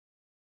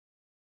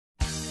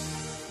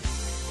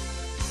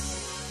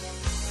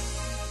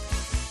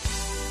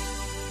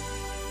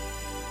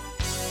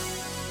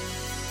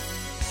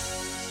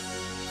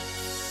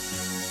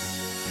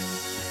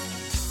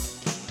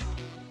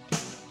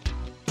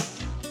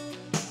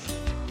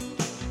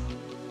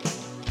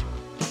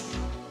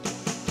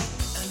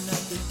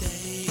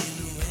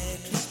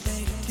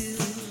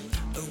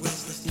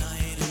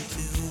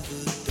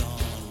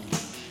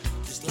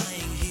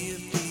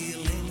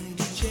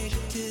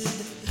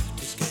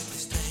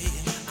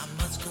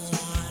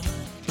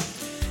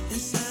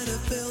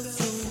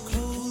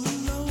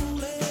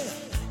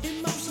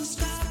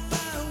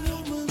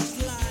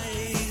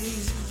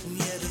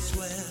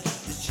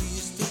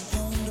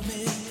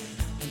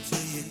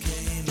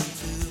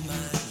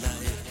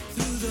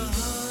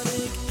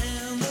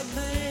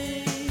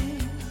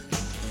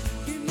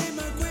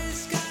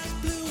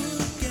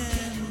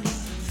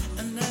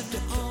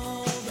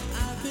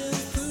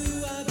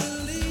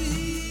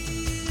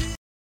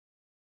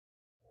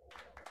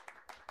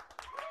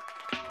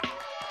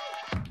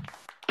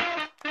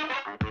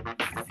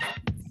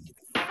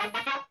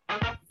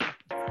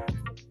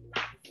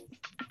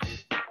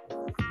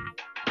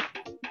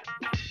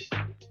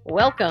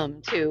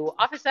Welcome to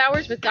Office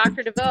Hours with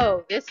Dr.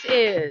 DeVoe. This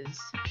is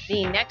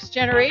the next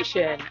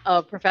generation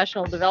of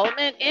professional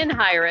development in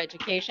higher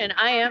education.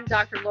 I am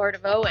Dr. Laura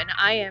DeVoe, and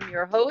I am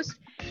your host.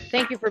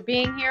 Thank you for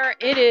being here.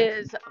 It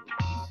is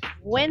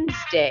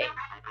Wednesday,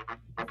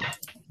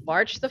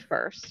 March the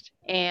 1st,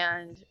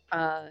 and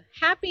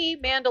happy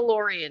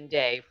Mandalorian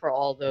Day for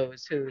all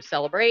those who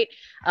celebrate.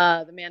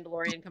 The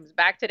Mandalorian comes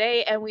back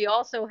today, and we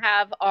also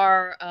have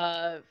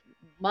our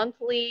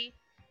monthly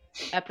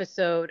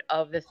episode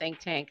of the Think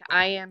Tank.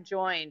 I am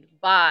joined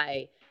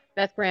by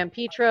Beth Graham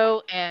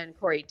Petro and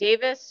Corey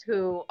Davis,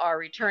 who are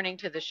returning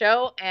to the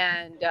show.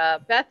 And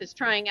Beth is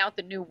trying out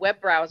the new web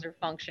browser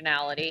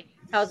functionality.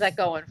 How's that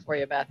going for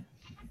you, Beth?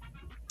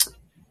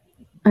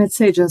 I'd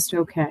say just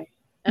okay.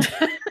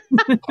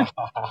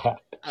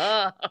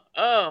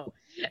 Oh,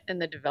 and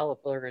the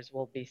developers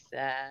will be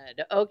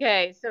sad.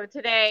 Okay, so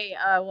today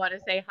I want to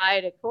say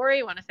hi to Corey.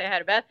 I want to say hi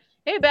to Beth.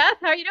 Hey, Beth,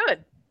 how are you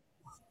doing?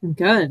 I'm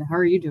good. How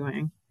are you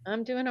doing?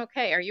 I'm doing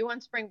okay. Are you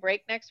on spring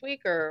break next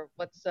week, or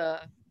what's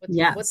the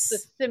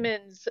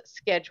Simmons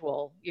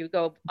schedule? You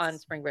go on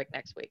spring break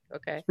next week,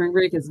 okay? Spring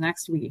break is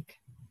next week.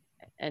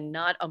 And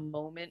not a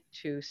moment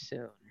too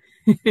soon.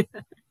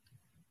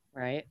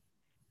 Right?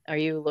 Are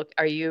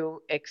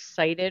you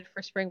excited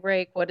for spring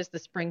break? What is the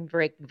spring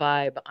break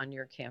vibe on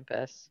your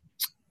campus?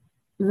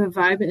 The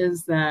vibe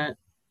is that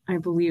I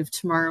believe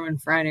tomorrow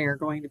and Friday are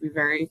going to be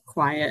very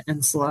quiet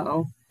and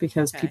slow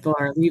because people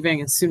are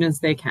leaving as soon as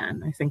they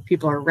can. I think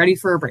people are ready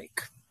for a break.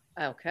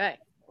 Okay.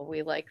 Well,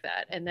 we like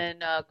that. And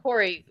then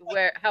Corey,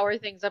 how are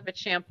things up at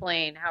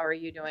Champlain? How are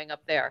you doing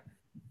up there?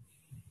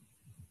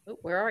 Oh,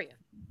 where are you?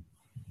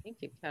 I think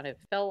you kind of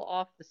fell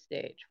off the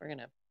stage. We're going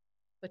to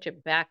put you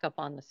back up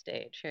on the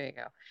stage. Here you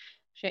go.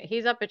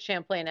 He's up at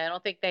Champlain. I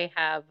don't think they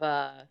have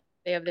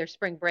their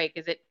spring break.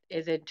 Is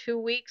it 2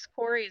 weeks,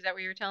 Corey? Is that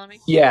what you were telling me?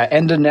 Yeah,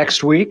 end of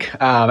next week.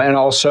 And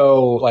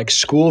also like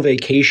school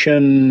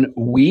vacation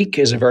week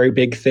is a very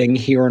big thing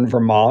here in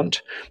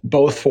Vermont,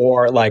 both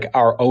for like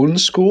our own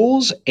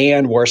schools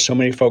and where so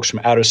many folks from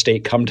out of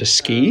state come to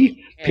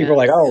ski. People are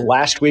like, oh,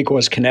 last week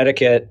was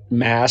Connecticut,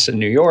 Mass, and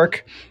New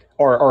York.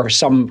 Or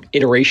some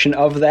iteration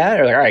of that.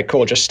 Or like, all right,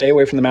 cool, just stay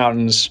away from the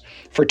mountains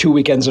for 2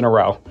 weekends in a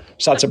row.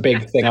 So that's a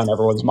big thing on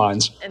everyone's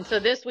minds. And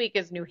so this week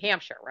is New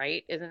Hampshire,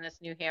 right? Isn't this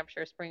New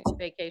Hampshire spring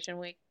vacation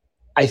week?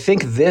 I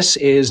think this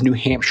is New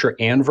Hampshire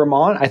and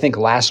Vermont. I think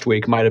last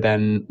week might have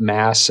been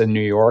Mass and New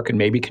York and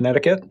maybe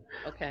Connecticut.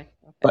 Okay.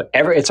 But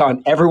it's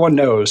on, everyone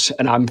knows,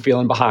 and I'm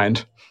feeling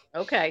behind.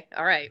 Okay.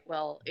 All right.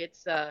 Well,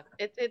 it's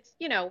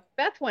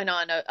Beth went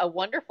on a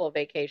wonderful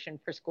vacation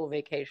for school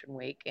vacation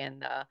week,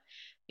 and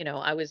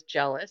I was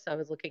jealous. I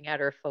was looking at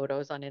her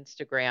photos on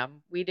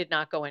Instagram. We did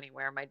not go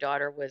anywhere. My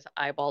daughter was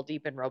eyeball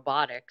deep in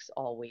robotics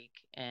all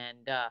week,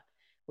 and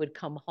would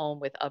come home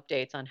with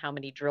updates on how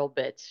many drill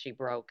bits she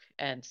broke.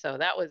 And so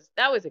that was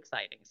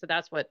exciting. So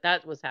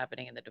that was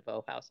happening in the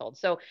DeVoe household.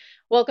 So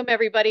welcome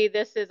everybody.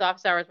 This is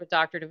Office Hours with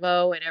Dr.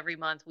 DeVoe, and every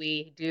month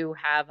we do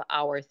have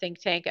our Think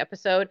Tank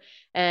episode.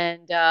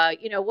 And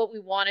what we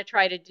want to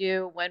try to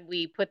do when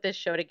we put this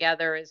show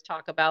together is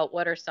talk about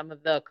what are some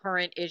of the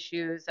current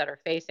issues that are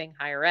facing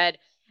higher ed.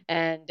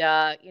 And,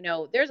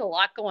 there's a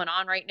lot going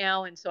on right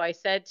now. And so I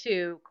said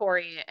to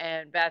Corey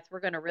and Beth,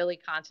 we're going to really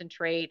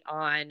concentrate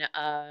on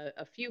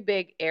a few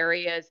big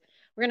areas.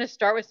 We're going to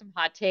start with some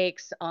hot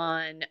takes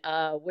on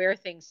where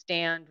things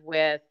stand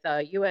with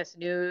U.S.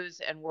 News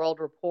and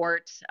World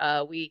Reports.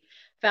 We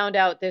found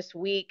out this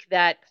week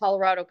that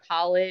Colorado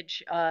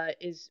College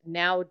is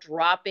now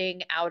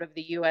dropping out of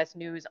the U.S.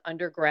 News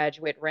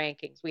undergraduate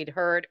rankings. We'd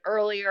heard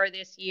earlier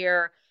this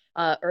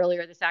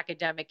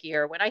academic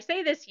year. When I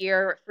say this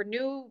year, for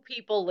new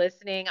people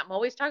listening, I'm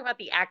always talking about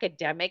the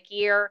academic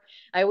year.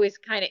 I always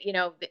kind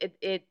of,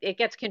 it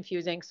gets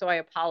confusing, so I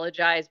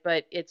apologize,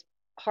 but it's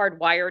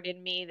hardwired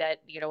in me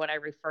that, when I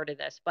refer to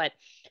this. But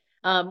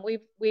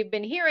we've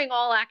been hearing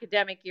all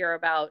academic year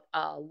about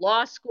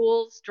law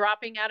schools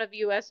dropping out of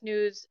U.S.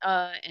 News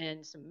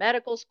and some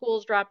medical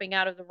schools dropping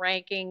out of the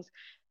rankings.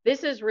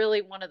 This is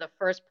really one of the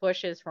first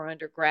pushes for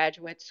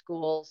undergraduate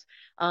schools.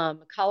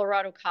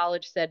 Colorado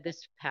College said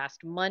this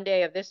past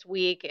Monday of this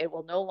week, it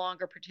will no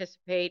longer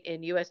participate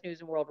in U.S. News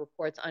and World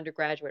Report's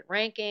undergraduate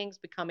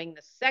rankings, becoming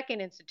the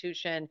second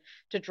institution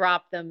to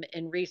drop them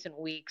in recent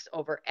weeks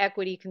over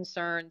equity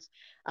concerns.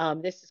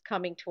 This is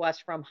coming to us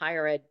from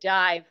Higher Ed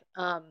Dive.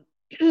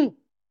 It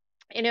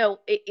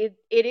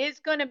is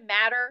going to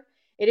matter.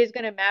 It is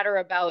going to matter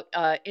about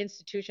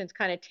institutions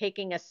kind of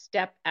taking a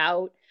step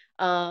out.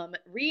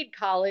 Reed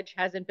College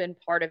hasn't been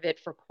part of it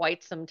for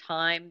quite some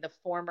time. The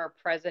former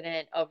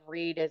president of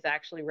Reed has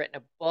actually written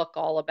a book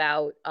all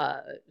about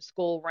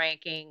school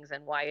rankings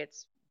and why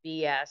it's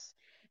BS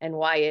and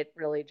why it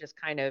really just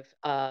kind of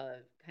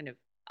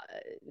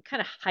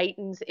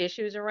heightens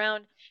issues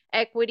around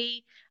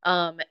equity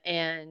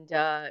and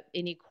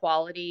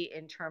inequality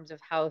in terms of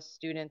how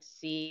students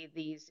see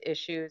these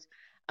issues.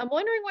 I'm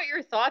wondering what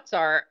your thoughts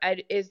are.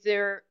 Is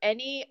there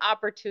any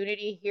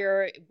opportunity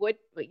here?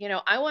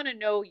 I want to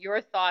know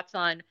your thoughts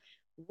on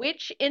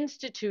which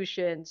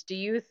institutions do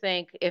you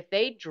think, if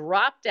they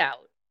dropped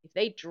out If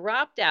they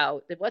dropped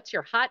out, then what's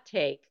your hot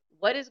take?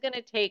 What is going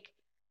to take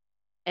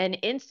an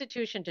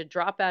institution to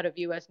drop out of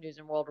US News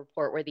and World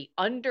Report where the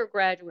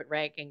undergraduate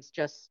rankings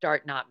just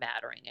start not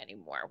mattering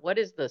anymore? What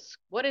is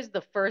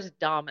the first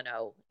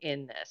domino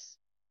in this?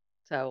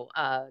 So,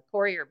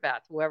 Corey or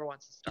Beth, whoever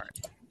wants to start.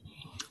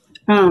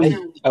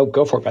 Oh,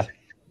 go for it, Beth.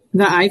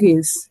 The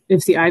Ivies.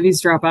 If the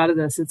Ivies drop out of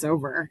this, it's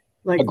over.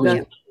 Like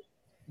Agreed.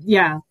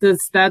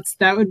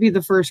 that would be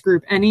the first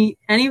group. Any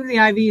of the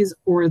Ivies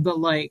or the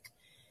like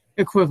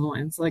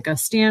equivalents, like a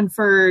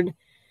Stanford,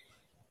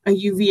 a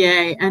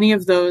UVA, any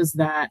of those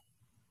that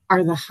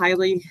are the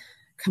highly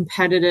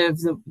competitive,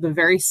 the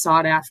very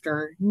sought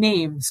after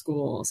name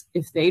schools.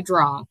 If they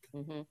drop,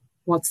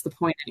 what's the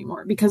point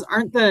anymore? Because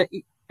aren't the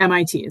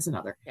MIT is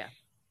another. Yeah.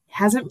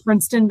 Hasn't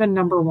Princeton been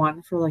number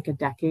one for like a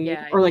decade?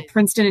 Yeah, or like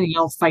Princeton and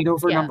Yale fight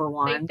over number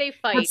one? They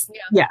fight.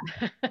 Yeah.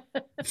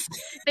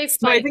 They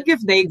so fight. I think if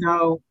they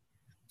go,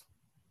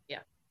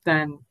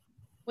 then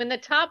when the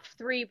top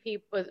three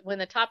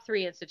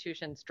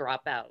institutions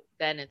drop out,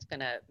 then it's going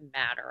to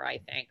matter, I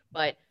think.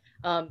 But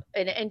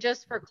and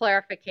just for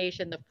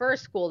clarification, the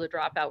first school to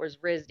drop out was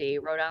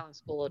RISD, Rhode Island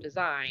School of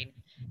Design.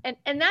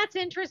 And that's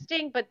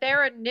interesting, but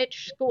they're a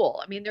niche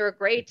school. I mean, they're a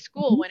great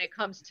school when it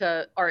comes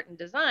to art and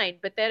design,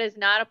 but that is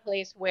not a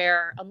place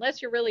where,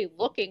 unless you're really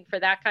looking for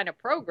that kind of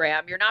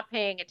program, you're not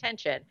paying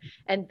attention.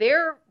 And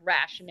their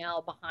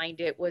rationale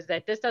behind it was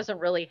that this doesn't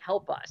really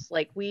help us.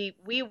 Like we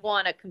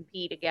want to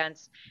compete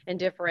against and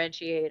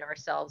differentiate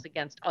ourselves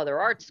against other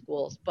art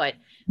schools, but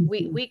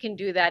we can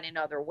do that in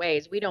other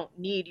ways. We don't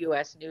need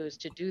US News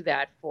to do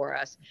that for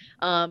us.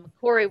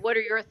 Corey, what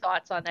are your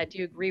thoughts on that? Do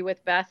you agree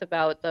with Beth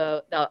about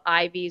the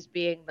Ivies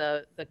being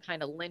the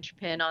kind of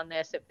linchpin on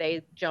this? If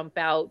they jump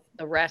out,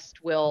 the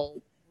rest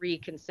will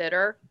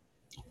reconsider.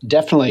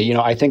 Definitely.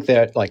 I think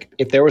that like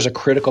if there was a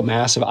critical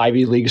mass of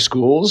Ivy League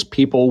schools,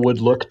 people would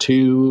look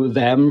to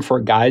them for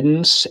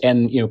guidance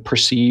and,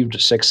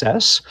 perceived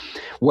success.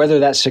 Whether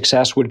that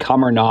success would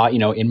come or not,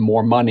 in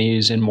more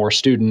monies and more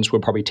students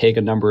would probably take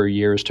a number of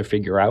years to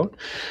figure out.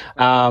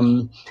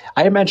 I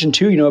imagine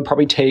too, it'd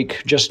probably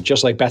take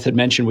just like Beth had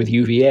mentioned with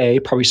UVA,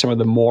 probably some of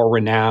the more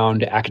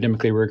renowned,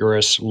 academically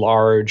rigorous,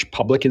 large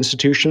public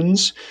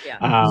institutions,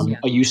 a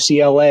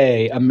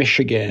UCLA, a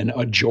Michigan,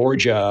 a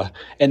Georgia,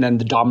 and then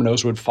the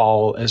dominoes would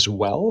fall as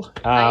well.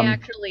 I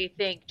actually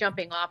think,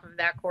 jumping off of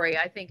that, Corey,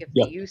 I think if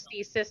the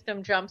UC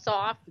system jumps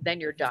off, then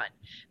you're done.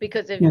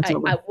 Because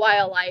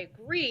while I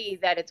agree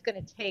that it's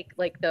going to take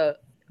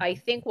I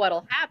think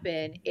what'll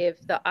happen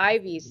if the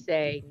Ivies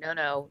say,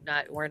 no,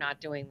 we're not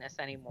doing this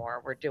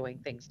anymore. We're doing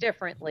things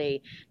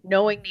differently.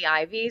 Knowing the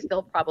Ivies,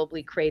 they'll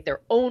probably create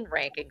their own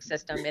ranking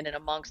system in and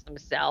amongst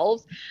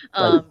themselves,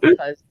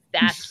 because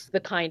that's the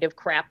kind of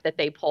crap that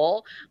they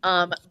pull.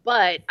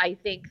 But I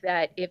think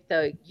that if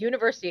the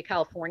University of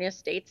California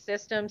state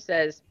system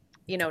says,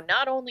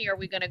 not only are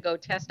we going to go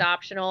test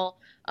optional,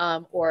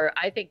 or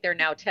I think they're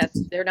not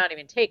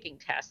even taking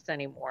tests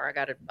anymore.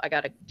 I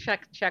gotta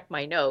check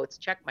my notes,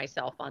 check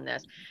myself on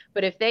this.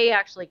 But if they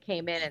actually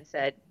came in and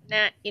said,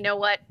 nah, you know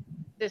what,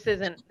 this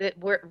isn't,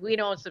 we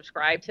don't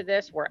subscribe to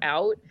this, we're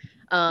out.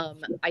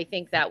 I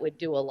think that would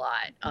do a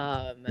lot,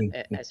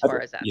 as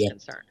far as that's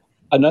concerned.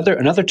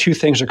 Another two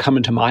things are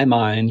coming to my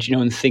mind,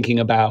 in thinking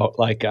about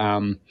like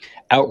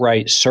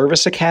outright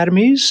service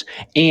academies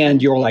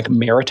and your like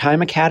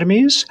maritime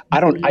academies.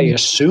 I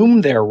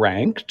assume they're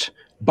ranked,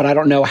 but I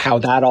don't know how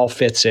that all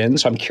fits in.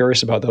 So I'm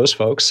curious about those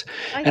folks.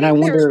 I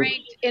think they're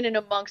ranked in and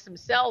amongst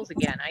themselves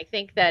again. I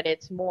think that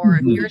it's more,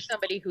 if you're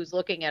somebody who's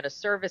looking at a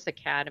service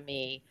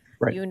academy,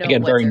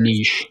 again, very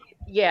niche.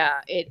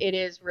 Yeah, it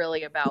is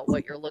really about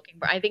what you're looking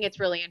for. I think it's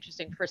really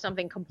interesting. For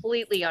something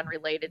completely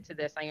unrelated to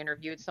this, I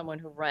interviewed someone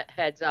who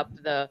heads up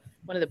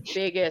one of the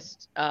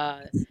biggest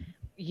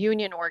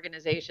union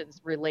organizations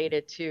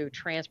related to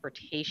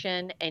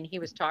transportation, and he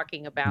was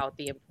talking about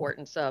the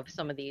importance of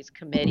some of these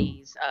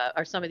committees,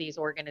 or some of these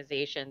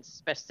organizations,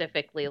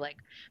 specifically like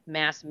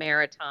Mass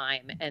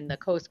Maritime and the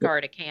Coast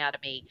Guard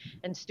Academy,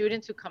 and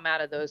students who come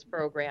out of those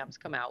programs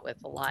come out with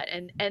a lot.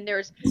 And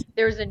there's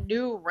a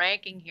new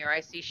ranking here. I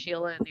see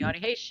Sheila in the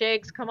audience. Hey,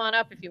 Shigs, come on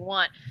up if you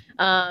want.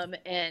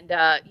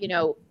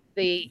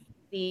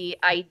 The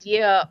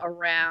idea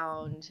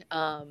around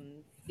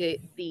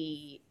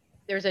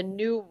there's a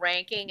new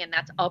ranking, and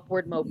that's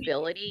upward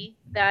mobility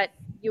that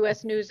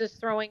US News is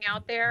throwing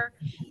out there.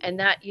 And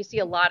that you see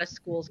a lot of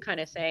schools kind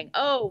of saying,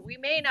 oh, we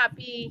may not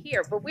be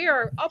here, but we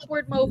are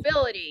upward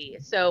mobility.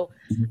 So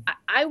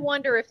I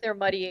wonder if they're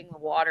muddying the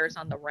waters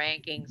on the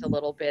rankings a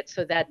little bit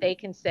so that they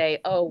can say,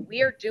 oh,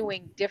 we're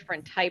doing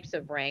different types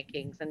of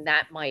rankings, and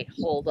that might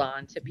hold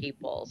on to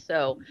people.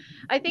 So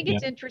I think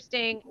it's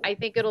interesting. I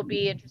think it'll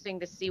be interesting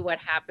to see what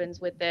happens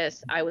with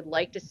this. I would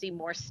like to see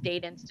more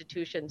state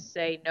institutions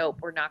say, nope,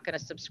 we're not going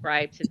to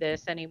subscribe to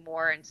this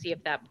anymore, and see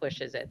if that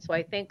pushes it. So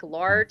I think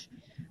large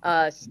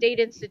state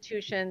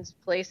institutions,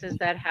 places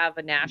that have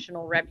a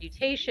national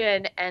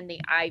reputation, and the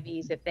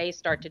Ivies, if they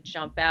start to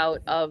jump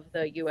out of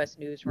the US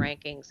News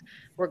rankings,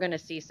 we're going to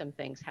see some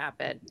things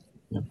happen.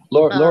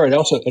 Laura,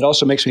 Um, it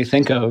also makes me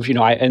think of,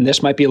 and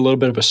this might be a little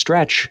bit of a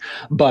stretch,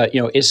 but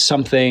is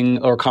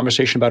something or a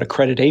conversation about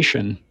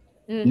accreditation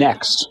mhm.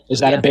 next? Is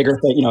that a Yeah, bigger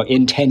thing?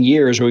 In 10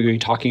 years, we're going to be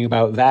talking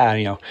about that.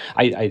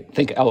 I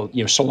think,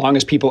 so long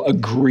as people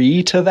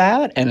agree to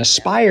that and yeah,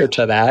 aspire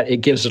to that, it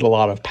gives it a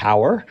lot of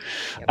power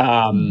yep,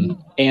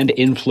 and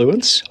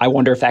influence. I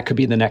wonder if that could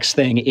be the next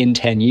thing in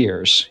 10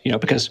 years. yeah,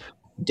 Because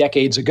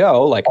decades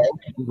ago, like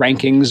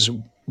rankings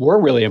were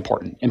really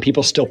important and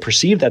people still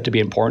perceive that to be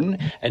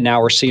important. And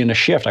now we're seeing a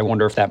shift. I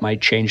wonder if that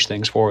might change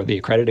things for the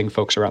accrediting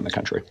folks around the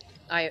country.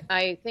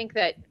 I think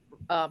that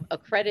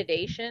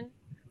accreditation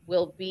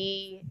will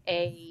be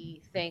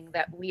a thing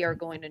that we are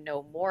going to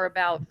know more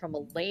about from a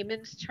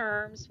layman's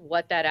terms,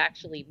 what that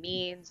actually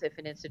means. If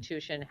an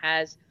institution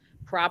has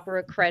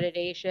proper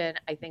accreditation,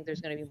 I think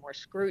there's going to be more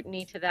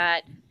scrutiny to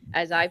that.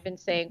 As I've been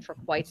saying for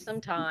quite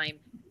some time,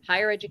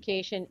 higher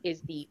education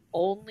is the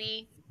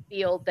only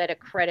field that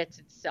accredits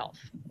itself.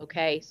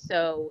 Okay,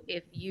 so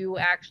if you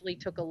actually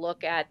took a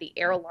look at the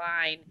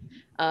airline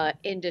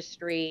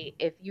industry,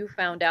 if you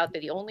found out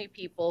that the only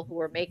people who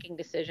were making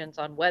decisions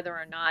on whether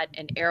or not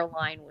an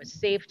airline was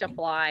safe to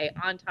fly,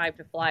 on time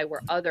to fly,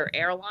 were other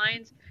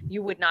airlines,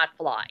 you would not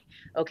fly.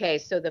 Okay,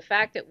 so the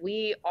fact that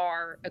we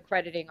are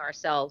accrediting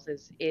ourselves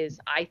is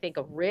I think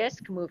a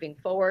risk moving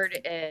forward,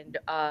 and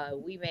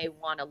we may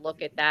want to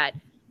look at that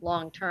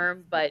long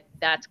term, but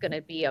that's going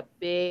to be a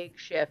big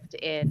shift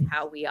in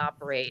how we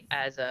operate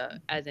as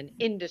an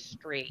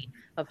industry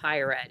of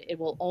higher ed. It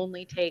will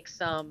only take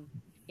some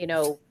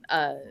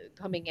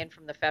coming in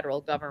from the federal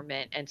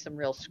government and some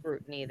real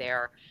scrutiny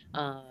there.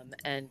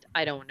 And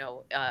I don't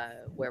know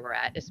where we're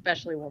at,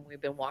 especially when we've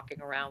been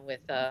walking around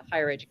with a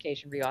Higher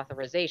Education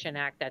Reauthorization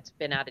Act that's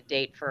been out of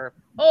date for,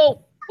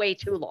 oh, way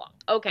too long.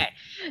 Okay,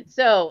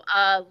 so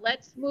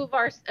let's move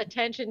our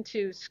attention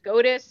to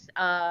SCOTUS.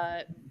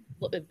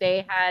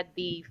 They had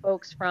the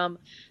folks from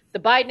the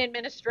Biden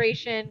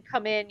administration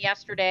come in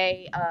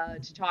yesterday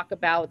to talk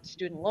about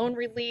student loan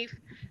relief.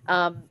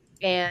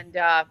 And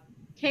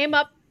came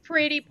up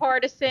pretty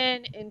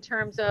partisan in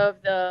terms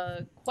of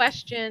the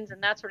questions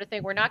and that sort of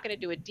thing. We're not going to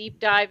do a deep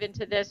dive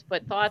into this,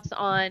 but thoughts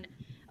on,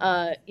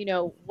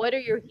 what are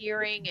you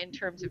hearing in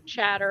terms of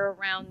chatter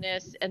around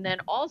this? And then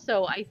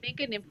also, I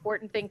think an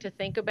important thing to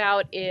think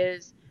about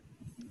is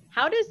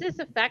how does this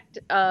affect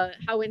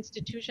how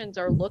institutions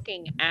are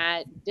looking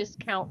at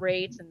discount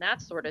rates and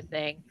that sort of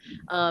thing,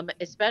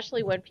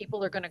 especially when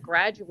people are going to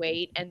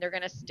graduate and they're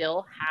going to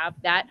still have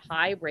that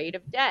high rate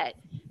of debt.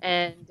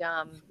 And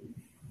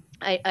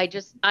I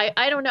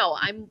don't know.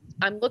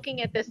 I'm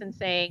looking at this and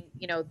saying,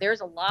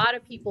 there's a lot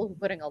of people who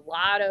putting a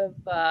lot of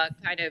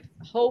kind of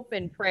hope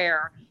and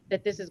prayer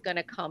that this is going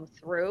to come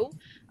through.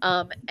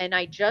 And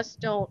I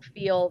just don't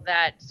feel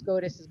that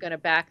SCOTUS is going to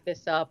back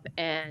this up,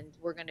 and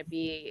we're going to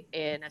be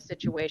in a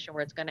situation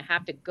where it's going to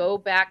have to go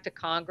back to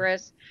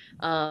Congress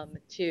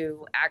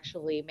to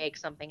actually make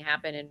something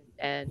happen.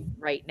 And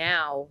right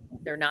now,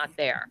 they're not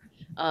there.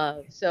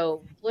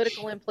 So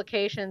political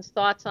implications,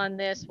 thoughts on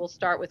this? We'll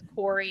start with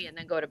Corey and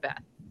then go to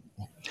Beth.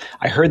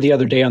 I heard the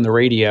other day on the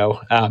radio,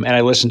 and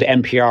I listened to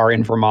NPR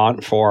in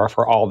Vermont for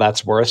all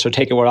that's worth. So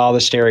take it with all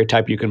the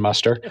stereotype you can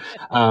muster.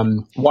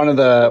 One of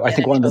the, Too I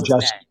think bad, one of the too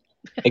just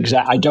bad.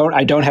 exact. I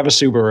don't have a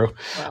Subaru.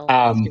 Well,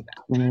 that's too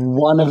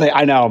One of the,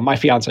 I know my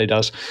fiance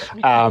does.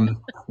 bad.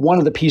 One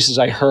of the pieces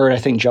I heard, I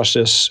think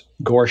Justice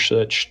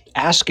Gorsuch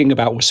asking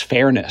about was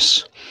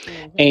fairness.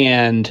 Hmm.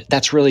 And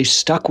that's really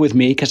stuck with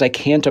me because I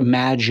can't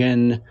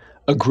imagine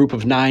a group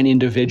of 9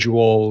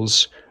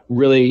 individuals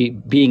really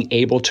being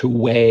able to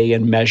weigh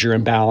and measure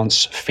and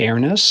balance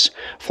fairness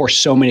for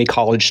so many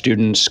college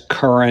students,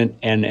 current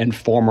and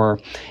former,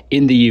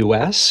 in the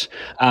U.S.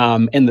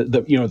 And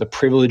the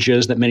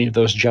privileges that many of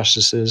those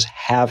justices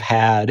have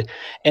had,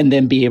 and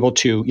then be able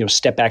to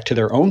step back to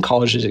their own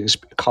college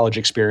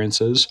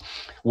experiences,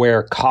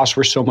 where costs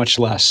were so much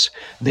less.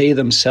 They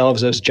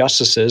themselves, as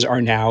justices,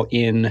 are now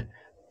in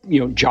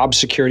job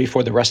security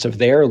for the rest of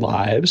their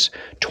lives.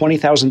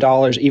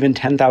 $20,000, even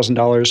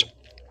 $10,000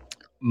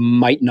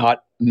 might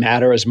not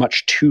matter as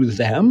much to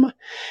them.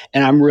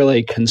 And I'm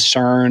really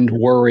concerned,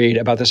 worried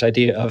about this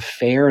idea of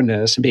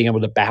fairness and being able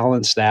to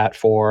balance that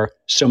for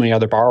so many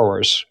other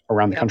borrowers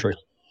around the Yep. country.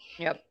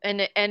 Yep.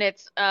 And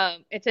it's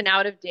an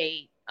out of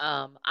date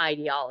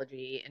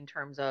ideology in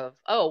terms of,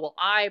 oh, well,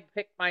 I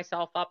picked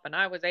myself up and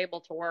I was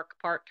able to work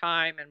part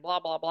time and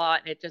blah blah blah,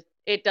 and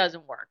it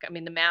doesn't work. I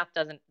mean, the math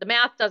doesn't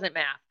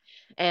math.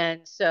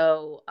 And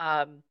so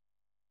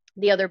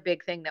the other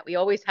big thing that we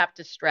always have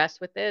to stress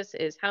with this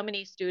is how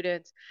many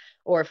students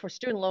or for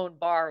student loan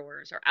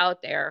borrowers are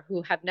out there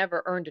who have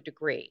never earned a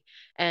degree,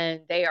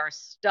 and they are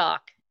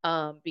stuck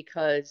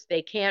because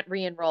they can't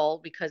re-enroll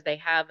because they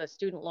have a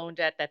student loan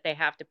debt that they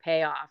have to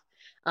pay off.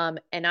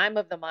 And I'm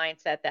of the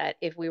mindset that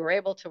if we were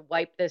able to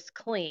wipe this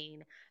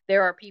clean,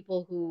 There are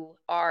people who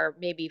are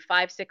maybe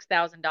five,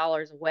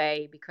 $6,000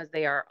 away because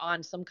they are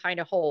on some kind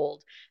of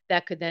hold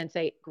that could then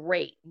say,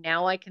 great,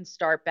 now I can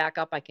start back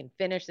up. I can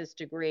finish this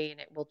degree and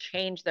it will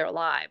change their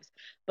lives.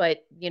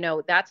 But,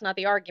 that's not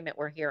the argument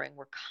we're hearing.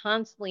 We're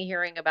constantly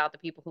hearing about the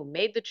people who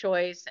made the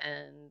choice.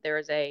 And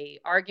there's a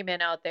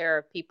argument out there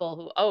of people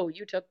who, oh,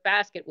 you took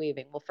basket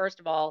weaving. Well, first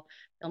of all,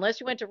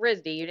 unless you went to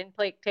RISD, you didn't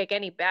take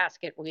any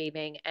basket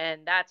weaving.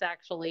 And that's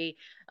actually,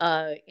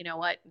 you know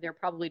what? They're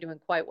probably doing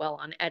quite well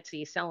on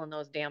Etsy selling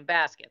those damn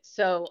baskets.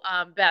 So,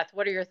 Beth,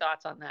 what are your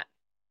thoughts on that?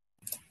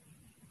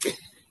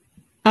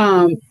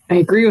 I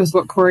agree with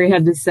what Corey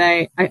had to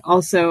say. I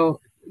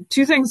also,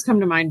 two things come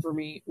to mind for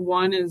me.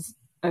 One is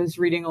I was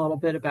reading a little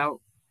bit about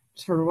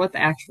sort of what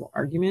the actual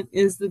argument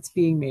is that's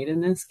being made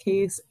in this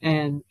case.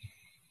 And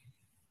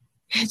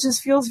it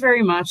just feels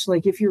very much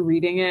like if you're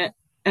reading it,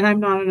 and I'm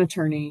not an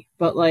attorney,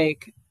 but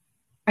like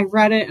I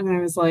read it and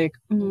I was like,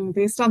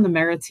 based on the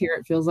merits here,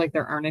 it feels like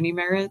there aren't any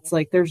merits.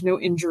 Like there's no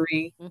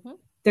injury.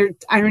 There,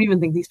 I don't even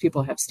think these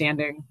people have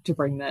standing to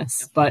bring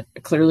this, but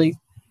clearly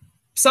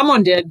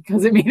someone did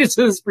because it made it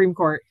to the Supreme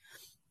Court.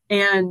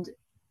 And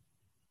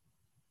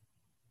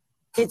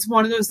it's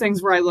one of those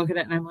things where I look at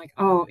it and I'm like,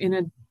 oh,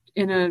 in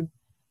a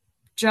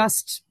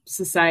just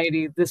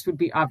society, this would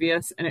be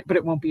obvious, but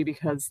it won't be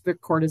because the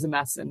court is a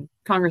mess and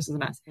Congress is a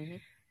mess.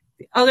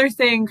 The other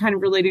thing, kind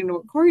of relating to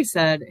what Corey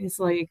said, is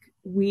like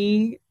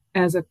we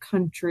as a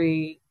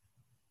country,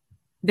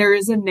 there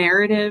is a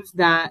narrative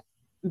that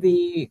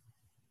the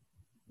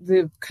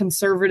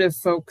conservative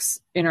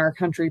folks in our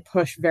country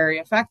push very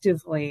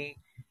effectively,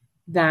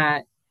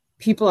 that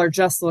people are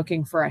just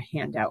looking for a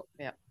handout.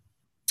 Yeah.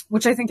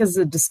 Which I think is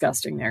a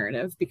disgusting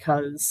narrative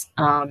because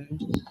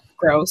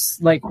gross.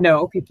 Like,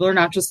 no, people are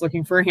not just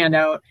looking for a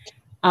handout.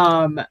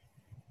 And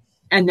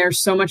there's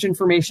so much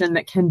information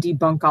that can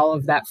debunk all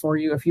of that for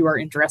you if you are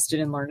interested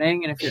in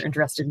learning and if you're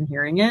interested in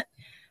hearing it.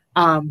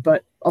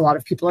 But a lot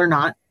of people are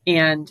not.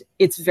 And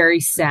it's very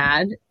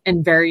sad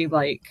and very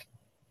like,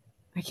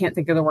 I can't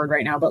think of the word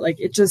right now, but like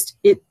it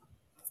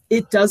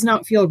does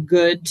not feel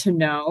good to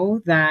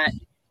know that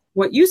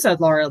what you said,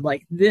 Laura,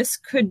 like this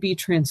could be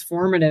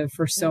transformative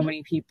for so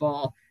many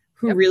people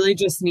who really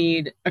just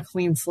need a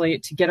clean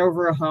slate to get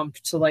over a hump,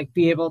 to like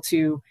be able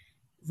to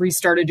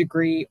restart a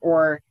degree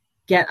or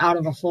get out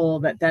of a hole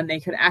that then they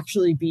could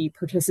actually be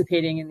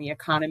participating in the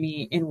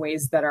economy in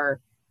ways that are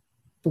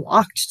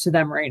blocked to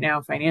them right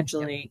now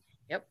financially.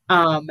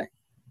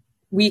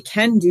 We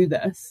can do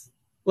this.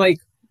 Like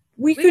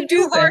we could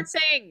do hard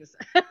things.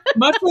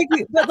 Much like,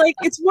 but like,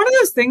 it's one of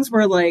those things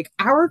where like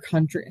our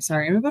country,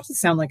 sorry, I'm about to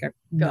sound like a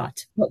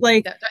nut, but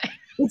like,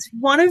 it's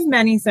one of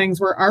many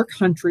things where our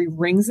country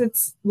wrings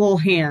its little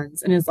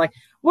hands and is like,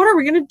 what are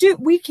we going to do?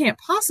 We can't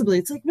possibly.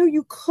 It's like, no,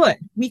 you could.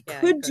 We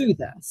could do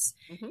this.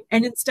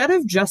 And instead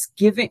of just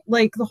giving,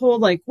 like the whole,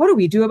 like, what do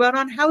we do about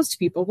unhoused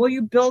people? Well,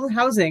 you build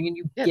housing and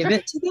you give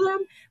it to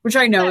them, which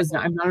I know is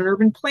not, I'm not an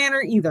urban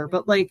planner either,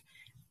 but like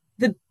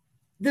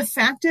the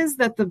fact is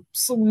that the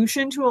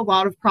solution to a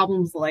lot of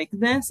problems like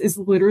this is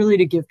literally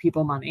to give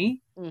people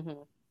money.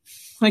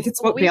 Like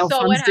it's what bail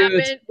funds do.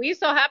 We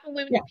saw happen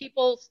when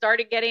people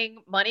started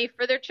getting money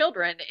for their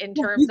children in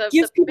terms of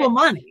give people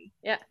money.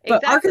 Yeah,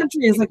 but our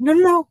country is like,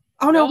 no.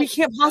 Oh no, we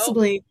can't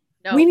possibly.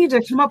 No. We need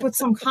to come up with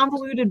some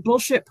convoluted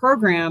bullshit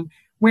program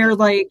where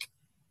like,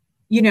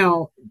 you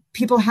know,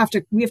 we have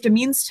to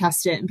means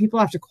test it and people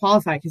have to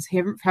qualify because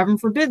heaven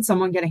forbid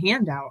someone get a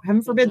handout.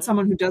 Heaven forbid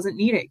someone who doesn't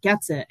need it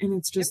gets it. And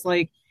it's just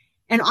like,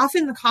 and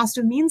often the cost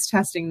of means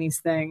testing these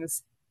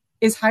things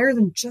is higher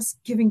than just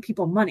giving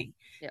people money.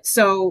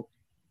 So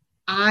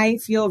I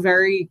feel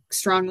very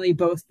strongly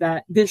both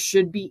that this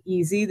should be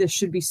easy. This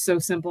should be so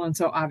simple and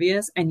so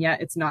obvious. And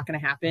yet it's not going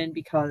to happen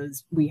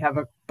because we have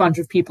a bunch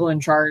of people in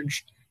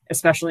charge,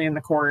 especially in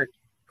the court,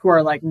 who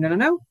are like,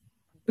 no,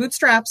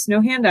 bootstraps,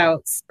 no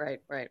handouts. Right.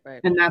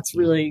 And that's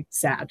really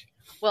sad.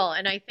 Well,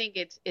 and I think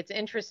it's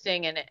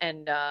interesting.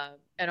 And I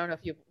don't know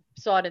if you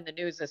saw it in the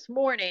news this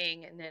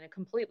morning, and then a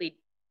completely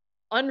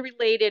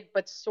unrelated,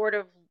 but sort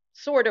of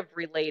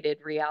related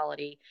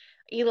reality.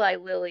 Eli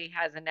Lilly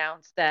has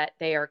announced that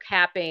they are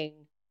capping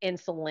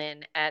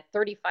insulin at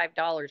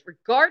 $35,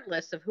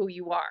 regardless of who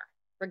you are,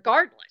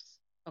 regardless.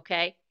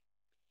 Okay.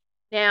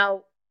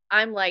 Now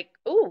I'm like,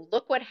 oh,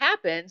 look what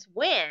happens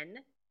when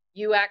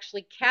you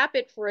actually cap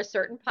it for a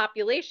certain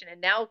population.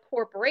 And now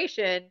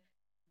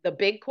the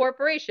big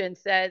corporation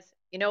says,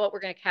 you know what,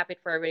 we're going to cap it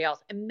for everybody else.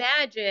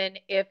 Imagine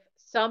if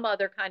some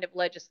other kind of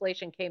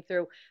legislation came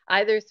through,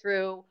 either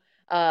through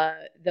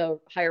the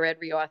Higher Ed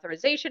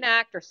Reauthorization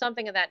Act or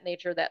something of that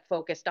nature that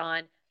focused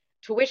on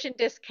tuition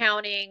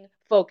discounting,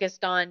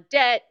 focused on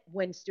debt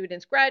when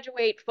students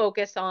graduate,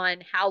 focus on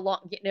how long,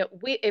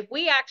 if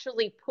we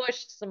actually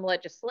pushed some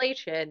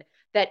legislation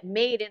that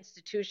made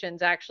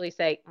institutions actually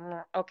say,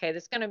 okay,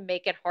 this is going to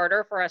make it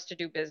harder for us to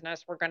do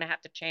business. We're going to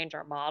have to change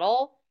our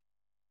model.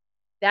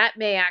 That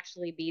may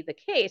actually be the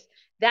case.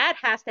 That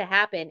has to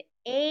happen,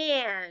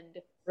 and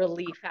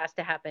relief has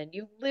to happen.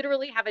 You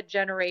literally have a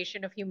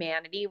generation of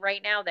humanity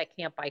right now that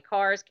can't buy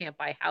cars, can't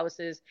buy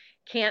houses,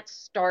 can't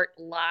start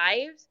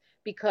lives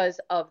because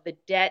of the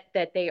debt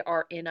that they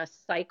are in a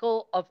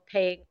cycle of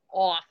paying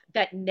off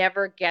that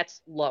never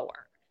gets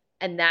lower.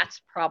 And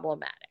that's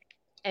problematic.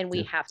 And we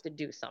Yeah. have to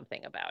do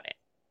something about it.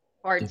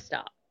 Hard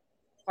stop.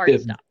 Hard Yeah.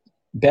 stop.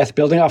 Beth,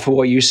 building off of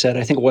what you said,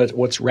 I think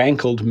what's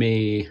rankled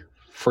me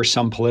for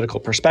some political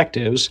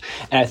perspectives,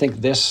 and I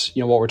think this,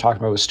 what we're talking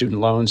about with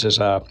student loans is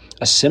a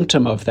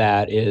symptom of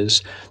that,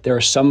 is there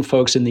are some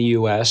folks in the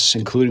U.S.,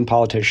 including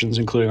politicians,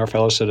 including our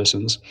fellow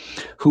citizens,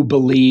 who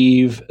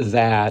believe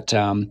that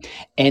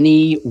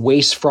any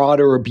waste, fraud,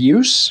 or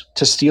abuse,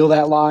 to steal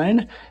that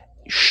line,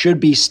 should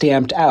be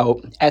stamped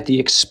out at the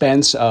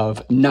expense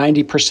of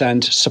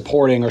 90%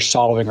 supporting or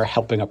solving or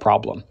helping a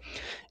problem.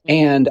 Hmm.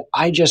 And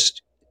I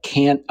just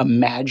can't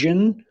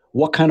imagine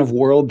what kind of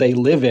world they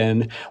live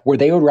in where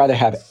they would rather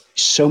have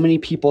so many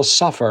people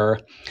suffer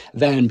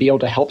than be able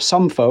to help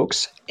some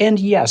folks. And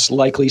yes,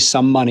 likely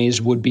some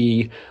monies would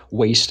be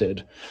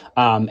wasted.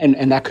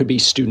 And that could be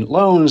student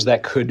loans,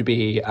 that could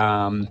be,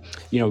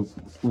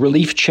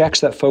 relief checks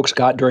that folks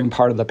got during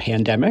part of the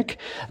pandemic,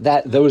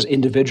 that those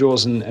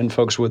individuals and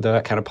folks with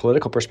that kind of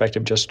political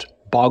perspective just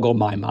boggle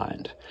my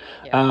mind.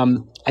 Yeah.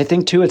 I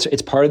think too,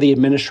 it's part of the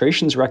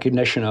administration's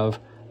recognition of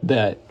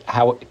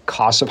how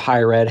costs of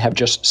higher ed have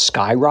just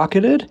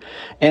skyrocketed,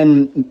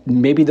 and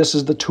maybe this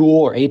is the tool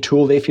or a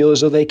tool they feel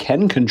as though they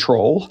can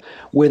control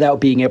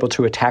without being able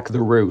to attack the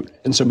root.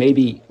 And so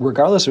maybe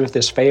regardless of if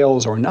this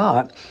fails or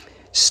not,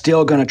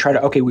 still going to try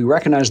to, okay, we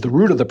recognize the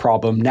root of the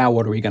problem. Now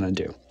what are we going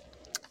to do?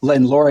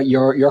 And Laura,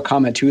 your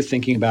comment too,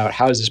 thinking about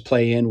how does this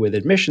play in with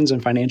admissions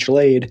and financial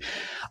aid,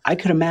 I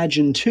could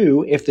imagine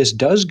too, if this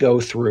does go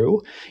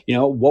through,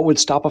 what would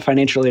stop a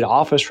financial aid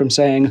office from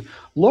saying,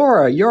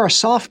 Laura, you're a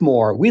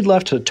sophomore. We'd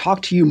love to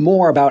talk to you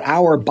more about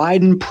our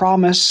Biden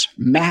Promise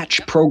Match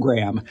Yep.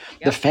 program.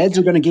 The Yep. feds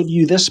are going to give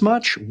you this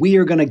much. We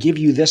are going to give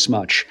you this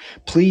much.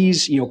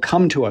 Please,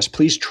 come to us.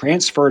 Please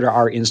transfer to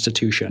our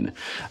institution.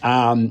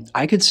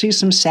 I could see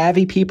some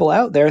savvy people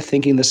out there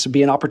thinking this would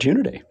be an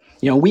opportunity.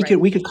 Right.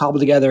 We could cobble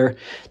together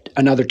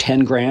another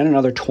 10 grand,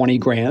 another 20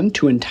 grand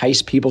to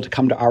entice people to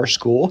come to our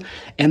school,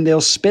 and they'll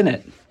spin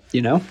it,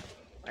 you know?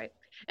 Right.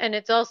 And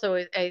it's also,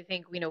 I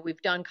think,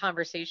 we've done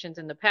conversations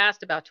in the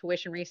past about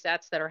tuition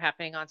resets that are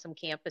happening on some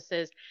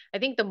campuses. I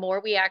think the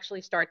more we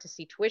actually start to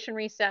see tuition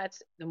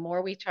resets, the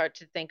more we start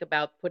to think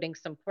about putting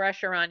some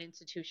pressure on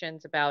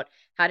institutions about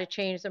how to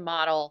change the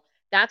model.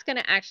 That's going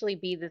to actually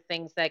be the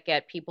things that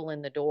get people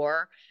in the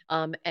door,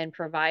 and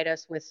provide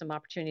us with some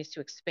opportunities to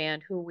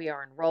expand who we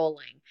are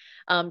enrolling.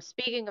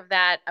 Speaking of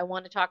that, I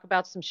want to talk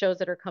about some shows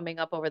that are coming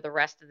up over the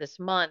rest of this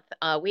month.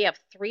 We have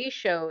 3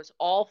 shows,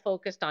 all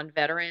focused on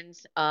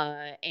veterans,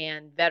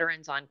 and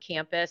veterans on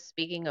campus.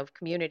 Speaking of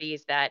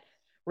communities that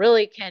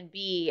really can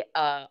be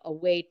a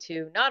way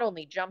to not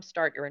only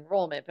jumpstart your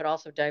enrollment, but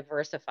also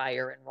diversify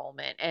your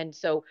enrollment. And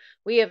so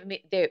we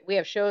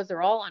have shows.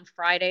 They're all on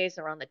Fridays.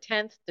 They're on the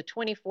 10th, the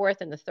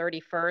 24th, and the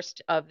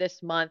 31st of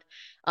this month,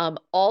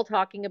 all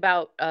talking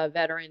about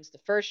veterans. The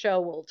first show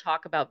will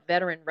talk about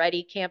veteran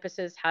ready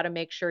campuses, how to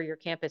make sure your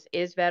campus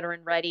is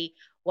veteran ready,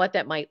 what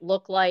that might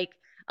look like.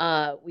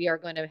 We are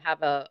going to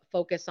have a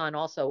focus on,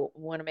 also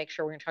we want to make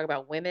sure we're going to talk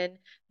about women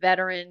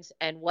veterans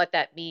and what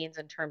that means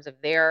in terms of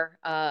their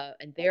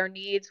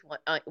needs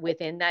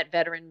within that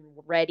veteran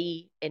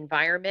ready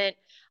environment.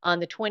 On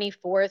the 24th,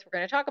 we're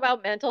going to talk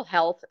about mental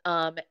health,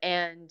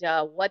 and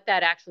what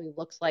that actually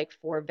looks like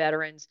for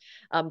veterans.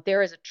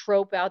 There is a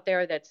trope out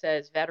there that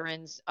says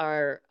veterans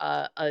are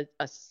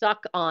a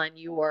suck on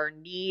your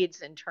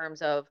needs in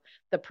terms of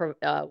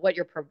what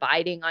you're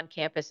providing on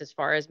campus as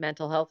far as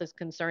mental health is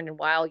concerned. And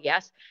while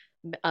yes,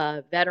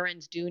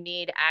 veterans do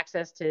need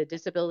access to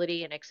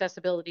disability and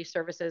accessibility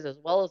services as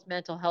well as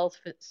mental health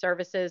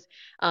services.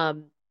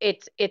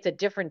 It's a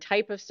different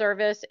type of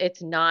service.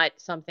 It's not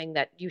something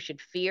that you should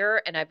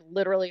fear. And I've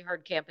literally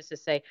heard campuses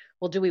say,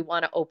 "Well, do we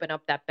want to open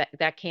up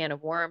that can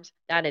of worms?"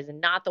 That is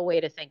not the way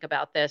to think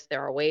about this.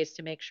 There are ways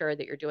to make sure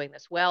that you're doing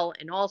this well,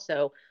 and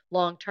also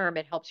long term,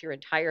 it helps your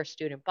entire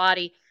student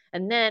body.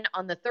 And then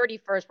on the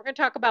 31st, we're going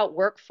to talk about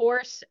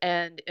workforce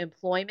and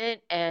employment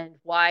and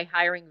why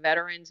hiring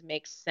veterans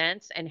makes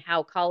sense and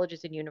how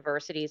colleges and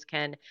universities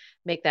can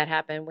make that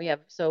happen.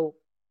 So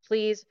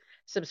please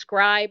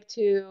subscribe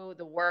to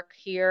the work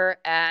here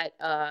at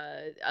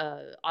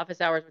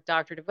Office Hours with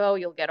Dr. DeVoe.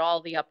 You'll get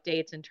all the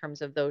updates in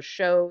terms of those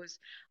shows.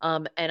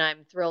 And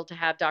I'm thrilled to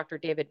have Dr.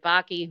 David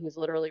Bakke, who's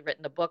literally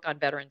written the book on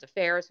Veterans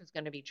Affairs, who's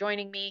going to be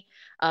joining me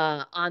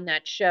on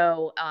that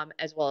show,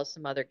 as well as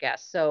some other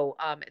guests. So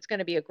it's going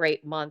to be a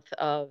great month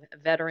of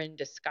veteran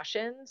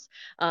discussions,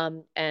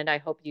 and I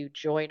hope you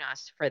join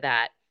us for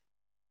that.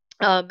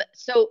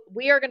 So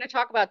we are going to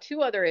talk about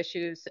 2 other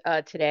issues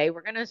today.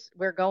 We're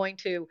going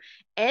to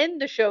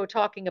end the show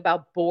talking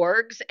about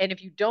BORGS, and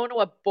if you don't know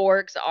what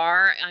BORGS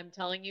are, I'm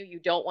telling you, you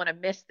don't want to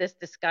miss this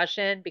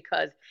discussion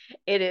because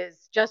it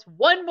is just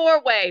one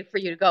more way for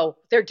you to go.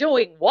 They're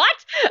doing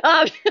what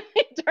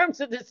in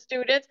terms of the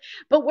students?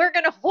 But we're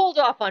going to hold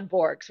off on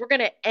BORGS. We're going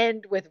to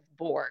end with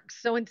BORGS.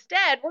 So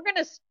instead, we're going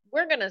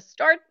to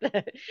start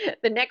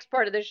the next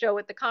part of the show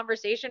with the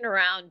conversation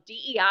around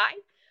DEI,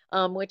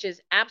 which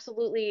is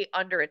absolutely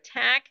under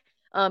attack.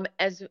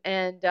 As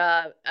and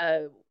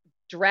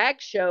Drag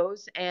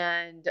shows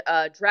and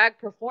drag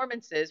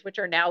performances, which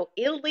are now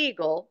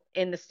illegal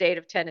in the state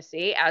of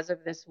Tennessee as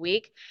of this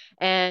week.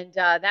 And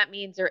that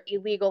means they're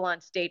illegal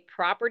on state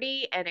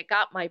property. And it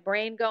got my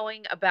brain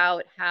going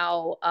about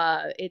how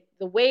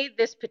the way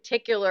this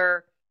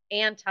particular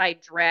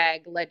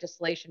anti-drag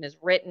legislation is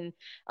written.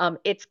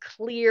 It's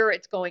clear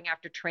it's going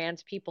after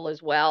trans people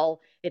as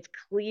well. It's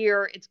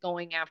clear it's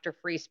going after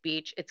free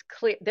speech. It's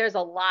clear there's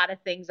a lot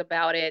of things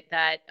about it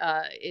that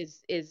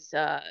is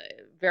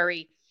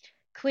very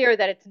clear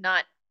that it's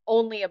not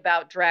only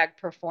about drag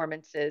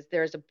performances.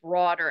 There's a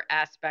broader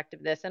aspect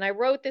of this, and I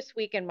wrote this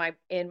week in my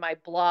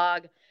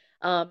blog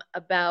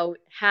about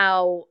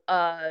how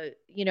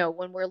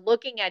when we're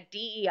looking at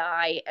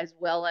DEI as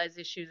well as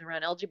issues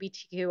around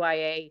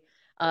LGBTQIA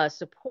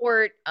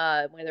support,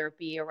 whether it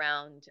be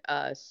around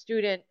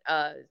student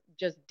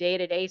just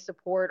day-to-day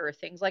support or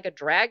things like a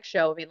drag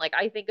show. I mean, like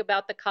I think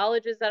about the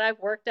colleges that I've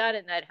worked at,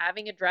 and that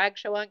having a drag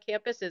show on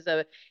campus is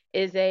a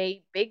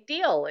big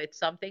deal. It's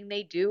something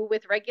they do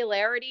with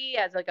regularity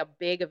as like a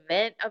big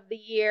event of the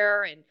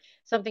year and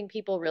something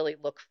people really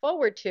look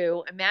forward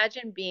to.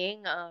 Imagine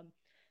being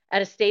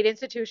at a state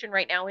institution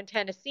right now in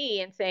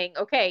Tennessee and saying,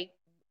 okay,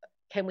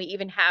 can we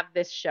even have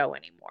this show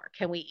anymore?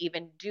 Can we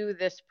even do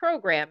this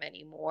program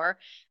anymore?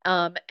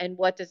 And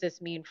what does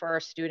this mean for our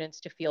students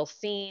to feel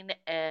seen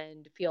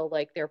and feel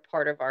like they're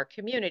part of our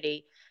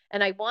community?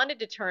 And I wanted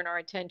to turn our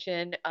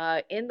attention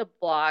in the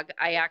blog.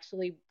 I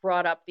actually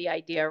brought up the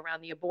idea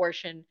around the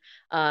abortion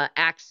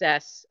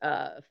access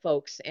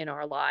folks in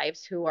our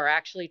lives who are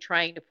actually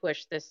trying to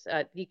push this.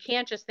 You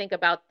can't just think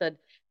about the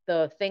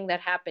thing that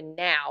happened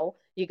now.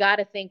 You got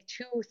to think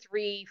 2,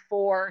 3,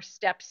 4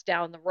 steps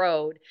down the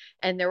road,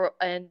 and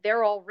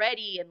they're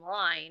already in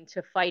line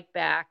to fight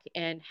back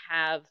and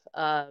have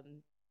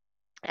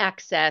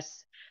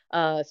access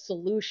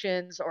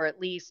solutions or at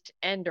least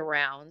end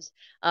arounds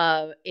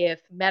if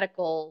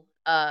medical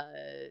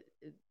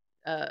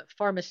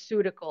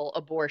pharmaceutical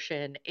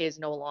abortion is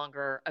no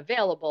longer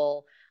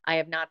available. I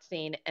have not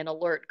seen an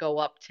alert go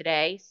up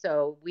today,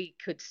 so we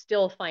could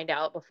still find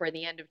out before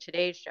the end of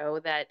today's show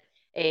that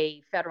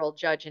a federal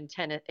judge in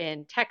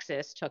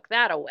Texas took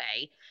that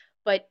away.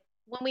 But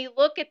when we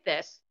look at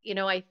this,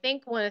 I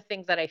think one of the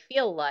things that I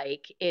feel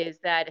like is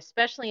that,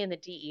 especially in the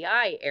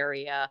DEI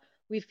area,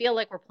 we feel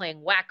like we're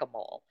playing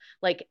whack-a-mole.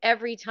 Like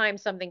every time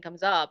something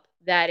comes up,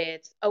 that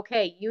it's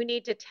okay, you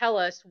need to tell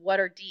us what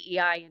are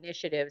DEI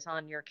initiatives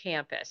on your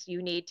campus.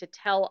 You need to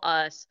tell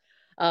us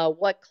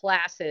what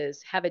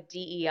classes have a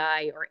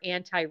DEI or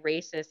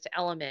anti-racist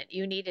element.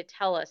 You need to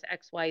tell us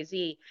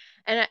XYZ.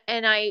 And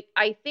I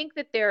think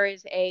that there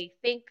is a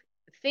think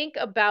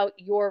about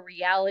your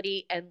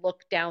reality and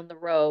look down the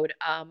road.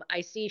 I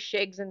see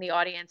Shigs in the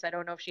audience. I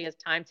don't know if she has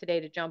time today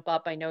to jump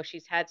up. I know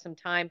she's had some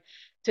time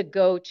to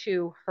go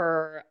to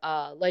her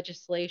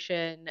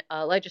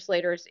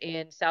legislators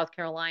in South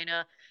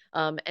Carolina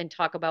and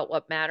talk about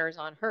what matters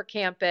on her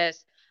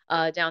campus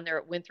down there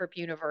at Winthrop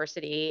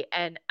University.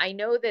 And I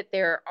know that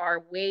there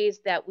are ways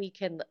that we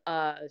can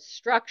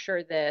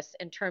structure this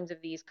in terms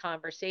of these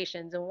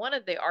conversations. And one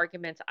of the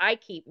arguments I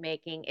keep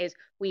making is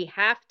we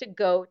have to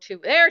go to,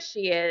 there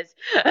she is.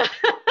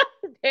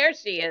 There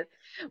she is.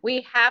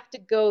 We have to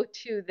go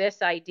to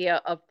this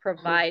idea of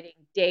providing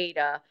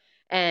data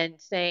and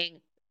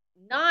saying,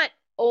 not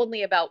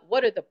only about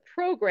what are the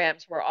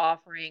programs we're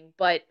offering,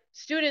 but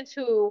students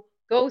who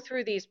go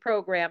through these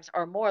programs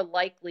are more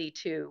likely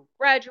to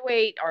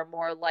graduate, are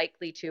more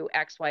likely to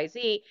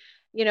XYZ.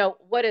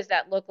 What does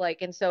that look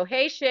like? And so,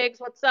 hey, Shigs,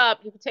 what's up?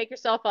 You can take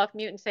yourself off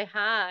mute and say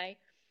hi.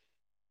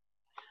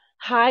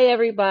 Hi,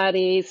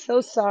 everybody.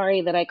 So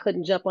sorry that I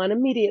couldn't jump on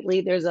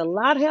immediately. There's a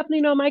lot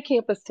happening on my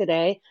campus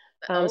today.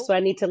 So Oh, I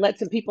need to let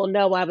some people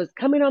know I was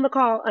coming on the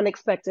call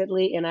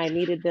unexpectedly and I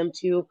needed them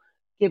to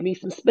give me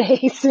some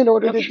space in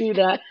order to okay. do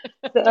that.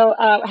 So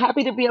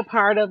happy to be a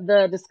part of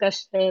the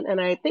discussion. And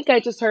I think I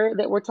just heard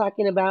that we're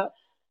talking about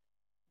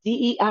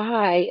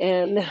DEI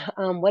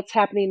and what's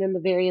happening in the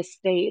various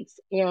states.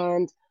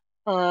 And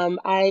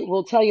I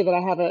will tell you that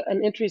I have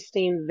an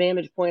interesting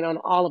vantage point on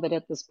all of it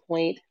at this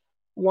point.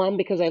 One,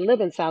 because I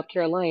live in South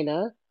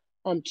Carolina.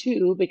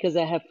 Two, because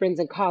I have friends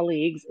and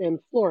colleagues in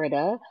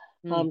Florida,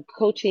 Hmm.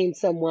 coaching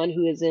someone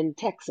who is in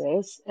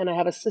Texas. And I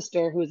have a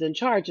sister who is in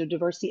charge of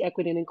diversity,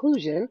 equity, and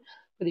inclusion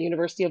for the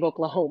University of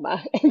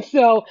Oklahoma. And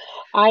so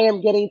I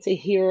am getting to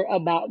hear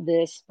about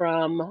this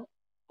from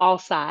all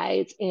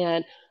sides.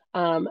 And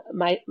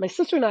my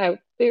sister and I are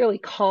fairly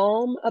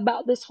calm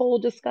about this whole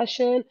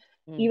discussion,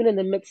 Hmm. even in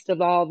the midst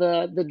of all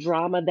the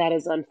drama that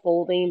is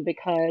unfolding,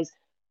 because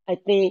I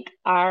think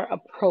our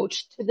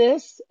approach to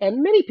this,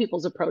 and many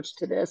people's approach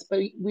to this, but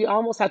we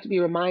almost have to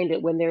be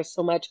reminded when there's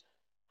so much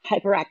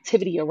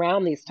hyperactivity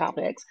around these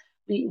topics.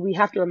 We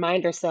have to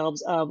remind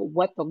ourselves of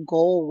what the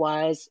goal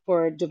was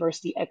for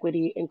diversity,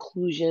 equity,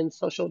 inclusion,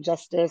 social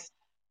justice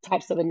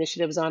types of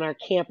initiatives on our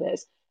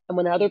campus. And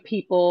when other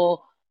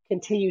people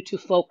continue to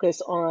focus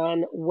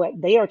on what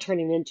they are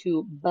turning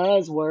into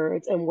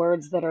buzzwords and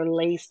words that are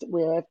laced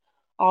with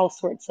all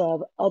sorts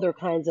of other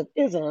kinds of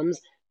isms,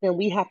 then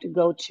we have to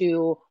go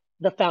to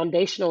the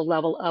foundational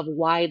level of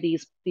why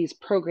these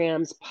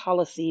programs,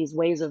 policies,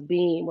 ways of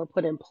being were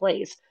put in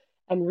place.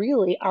 And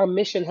really, our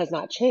mission has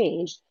not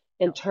changed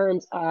in No.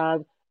 terms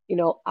of,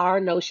 our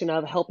notion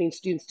of helping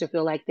students to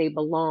feel like they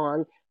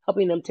belong,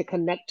 helping them to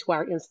connect to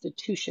our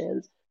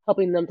institutions,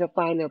 helping them to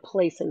find their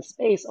place and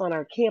space on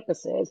our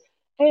campuses,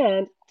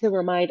 and to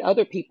remind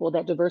other people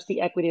that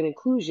diversity, equity, and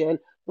inclusion,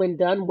 when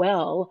done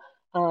well,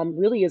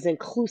 really is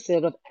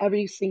inclusive of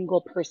every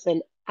single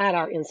person at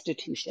our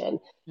institution.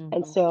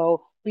 And Hmm.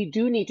 so we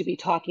do need to be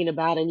talking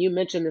about, and you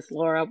mentioned this,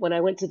 Laura, when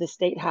I went to the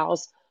State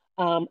House,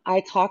 I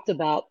talked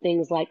about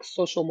things like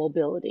social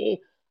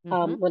mobility.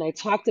 Hmm. When I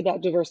talked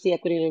about diversity,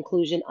 equity, and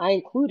inclusion, I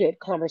included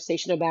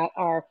conversation about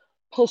our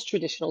post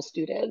traditional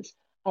students,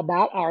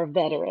 about our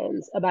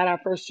veterans, about our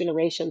first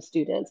generation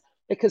students,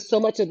 because so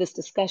much of this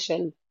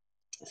discussion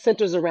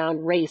centers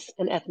around race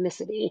and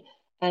ethnicity,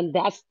 and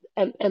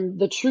and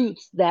the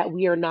truths that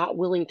we are not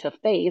willing to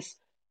face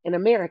in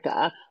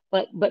America.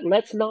 But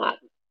let's not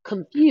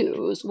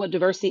confuse what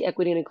diversity,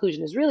 equity, and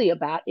inclusion is really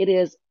about. It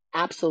is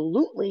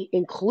absolutely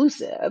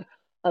inclusive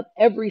of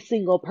every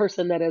single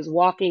person that is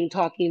walking,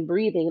 talking,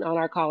 breathing on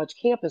our college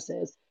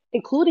campuses,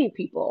 including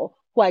people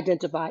who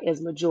identify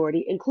as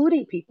majority,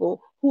 including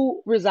people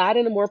who reside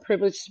in a more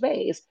privileged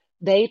space.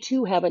 They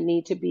too have a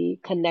need to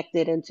be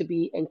connected and to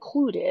be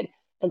included,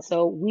 and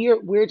so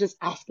we're just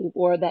asking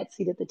for that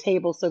seat at the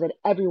table so that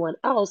everyone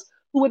else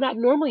who would not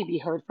normally be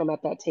heard from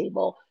at that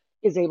table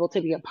is able to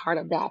be a part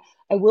of that.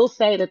 I will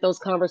say that those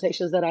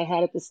conversations that I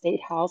had at the State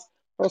House,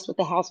 first with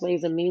the House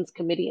Ways and Means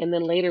Committee, and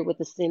then later with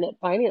the Senate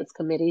Finance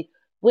Committee,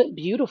 went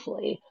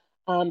beautifully,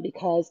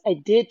 because I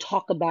did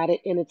talk about it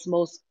in its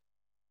most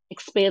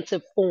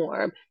expansive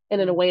form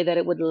and in a way that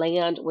it would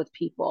land with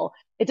people.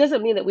 It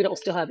doesn't mean that we don't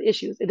still have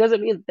issues. It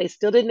doesn't mean that they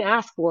still didn't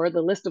ask for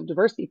the list of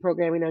diversity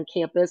programming on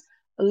campus,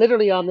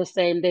 literally on the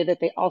same day that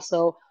they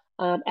also,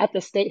 at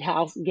the State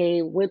House,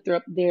 gave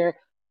Winthrop their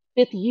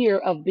fifth year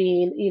of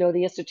being,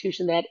 the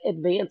institution that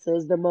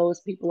advances the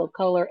most people of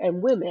color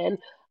and women,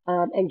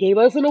 and gave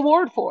us an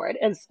award for it.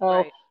 And so,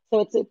 Right.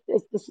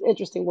 it's this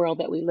interesting world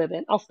that we live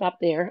in. I'll stop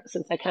there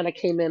since I kind of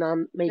came in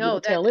on maybe No,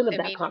 the tail end of I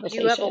that mean, you have a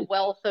conversation.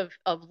 wealth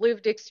of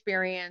lived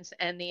experience,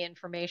 and the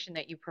information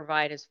that you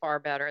provide is far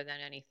better than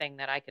anything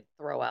that I could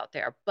throw out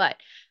there. But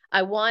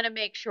I want to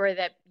make sure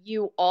that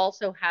you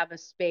also have a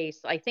space.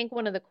 I think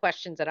one of the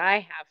questions that I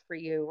have for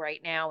you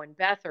right now, and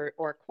Beth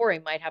or Corey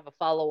might have a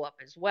follow-up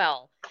as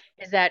well,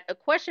 is that a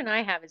question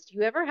I have is, do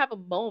you ever have a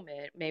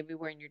moment, maybe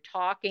when you're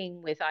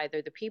talking with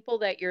either the people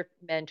that you're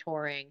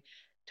mentoring,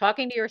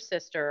 talking to your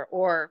sister,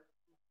 or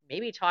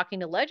maybe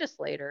talking to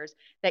legislators,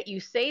 that you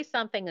say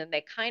something and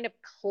they kind of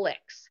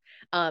clicks.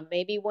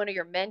 Maybe one of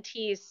your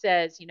mentees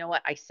says, you know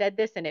what, I said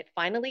this and it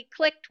finally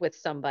clicked with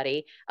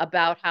somebody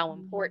about how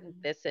important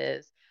Mm, this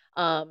is.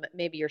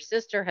 Maybe your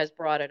sister has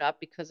brought it up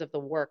because of the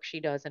work she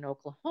does in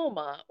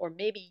Oklahoma, or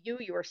maybe you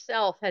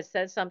yourself has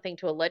said something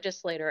to a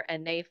legislator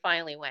and they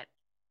finally went,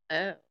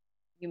 oh,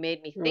 you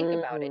made me think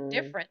about it mm,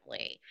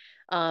 differently.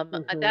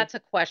 mhm, That's a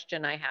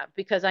question I have,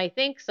 because I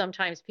think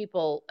sometimes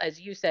people, as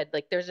you said,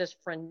 like there's this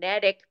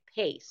frenetic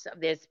pace of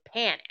this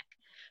panic,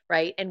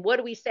 right? And what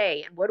do we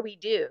say? And what do we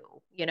do?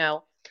 You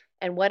know,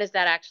 and what does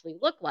that actually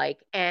look like?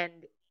 And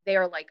they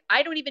are like,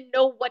 I don't even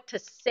know what to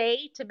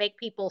say to make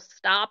people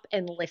stop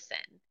and listen.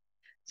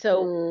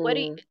 So,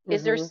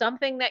 is there mhm.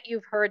 something that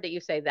you've heard that you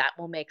say that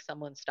will make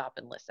someone stop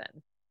and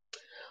listen?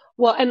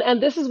 Well,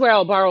 and this is where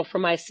I'll borrow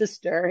from my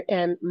sister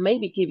and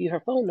maybe give you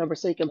her phone number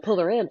so you can pull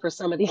her in for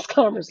some of these That'd be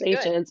good.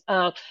 conversations.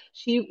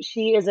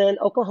 She is in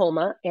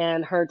Oklahoma,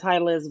 and her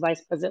title is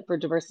Vice President for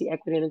Diversity,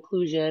 Equity, and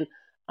Inclusion,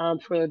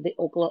 for the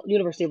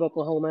University of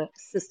Oklahoma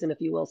system,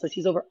 if you will. So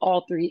she's over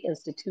all three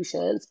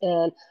institutions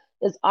and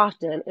is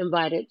often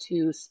invited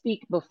to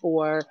speak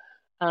before,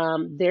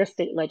 their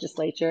state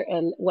legislature.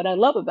 And what I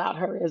love about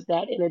her is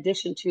that in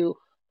addition to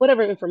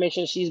whatever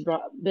information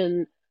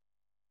been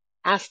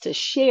asked to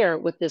share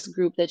with this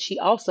group, that she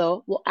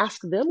also will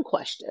ask them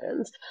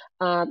questions.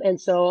 And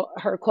so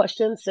her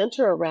questions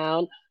center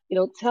around,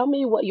 tell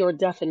me what your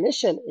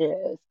definition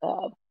is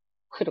of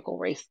critical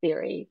race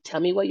theory. Tell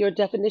me what your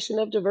definition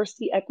of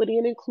diversity, equity,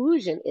 and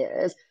inclusion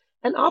is.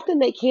 And often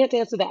they can't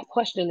answer that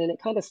question and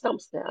it kind of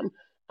stumps them.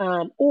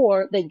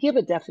 Or they give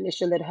a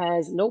definition that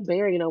has no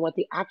bearing on what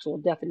the actual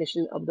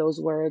definition of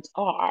those words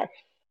are.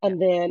 Yeah. And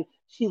then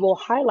she will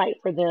highlight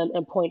for them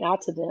and point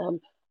out to them,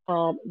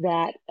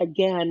 that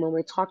again, when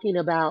we're talking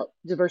about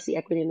diversity,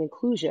 equity, and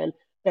inclusion,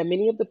 that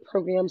many of the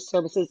programs,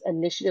 services,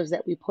 initiatives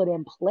that we put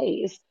in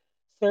place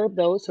serve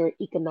those who are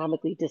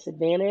economically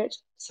disadvantaged,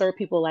 serve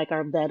people like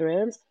our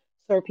veterans,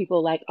 serve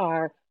people like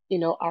our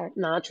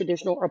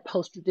non-traditional or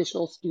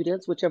post-traditional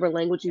students, whichever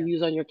language you Yeah.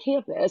 use on your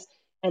campus,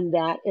 and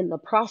that in the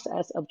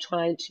process of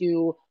trying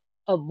to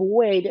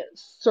avoid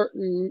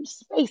certain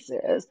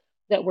spaces,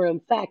 that we're in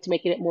fact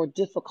making it more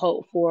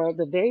difficult for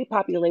the very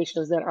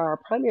populations that are our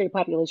primary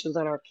populations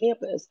on our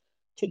campus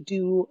to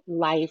do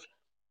life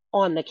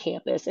on the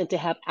campus and to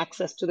have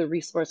access to the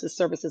resources,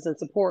 services, and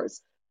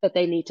supports that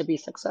they need to be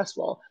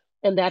successful.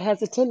 And that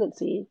has a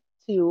tendency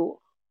to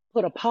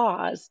put a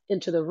pause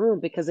into the room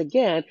because,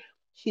 again,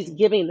 she's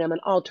giving them an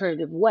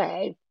alternative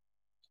way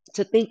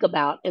to think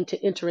about and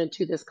to enter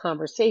into this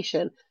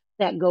conversation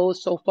that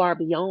goes so far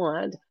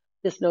beyond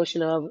this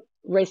notion of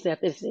race and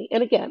ethnicity.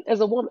 And again, as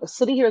a woman,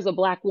 sitting here as a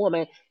Black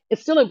woman,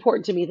 it's still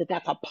important to me that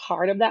that's a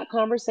part of that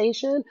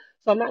conversation.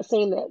 So I'm not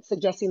saying that,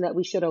 suggesting that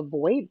we should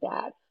avoid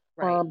that.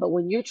 Right. But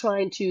when you're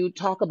trying to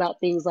talk about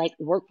things like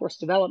workforce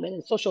development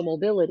and social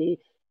mobility,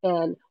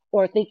 and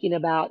or thinking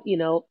about,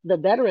 the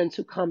veterans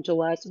who come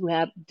to us who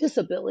have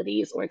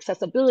disabilities or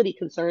accessibility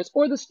concerns,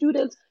 or the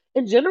students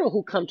in general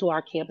who come to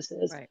our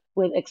campuses Right.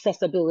 with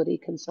accessibility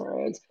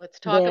concerns, Let's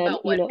talk then,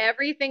 about what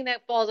everything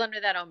that falls under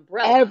that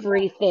umbrella.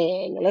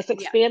 everything. Let's Yeah.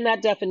 expand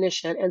that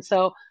definition. And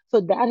so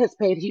that has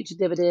paid huge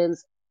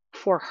dividends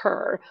for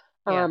her,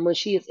 Yeah. when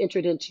she has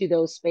entered into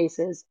those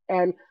spaces.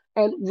 And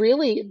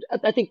really,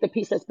 I think the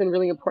piece that's been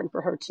really important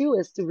for her too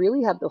is to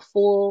really have the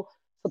full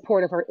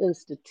support of her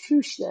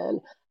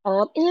institution,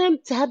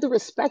 and to have the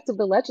respect of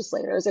the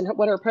legislators. And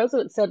what her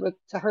president said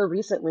to her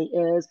recently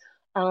is,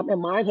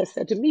 and mine has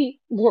said to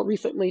me more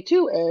recently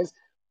too, is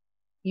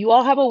you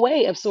all have a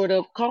way of sort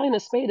of calling a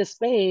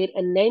spade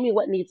and naming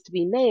what needs to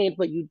be named,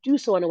 but you do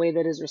so in a way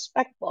that is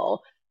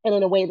respectful and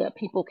in a way that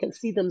people can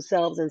see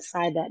themselves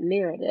inside that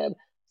narrative,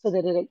 so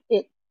that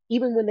it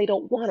even when they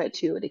don't want it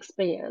to, it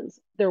expands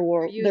You're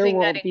their using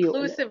that worldview in it.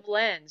 inclusive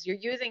lens. You're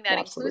using that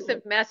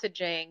inclusive Absolutely.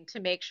 messaging to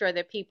make sure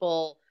that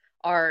people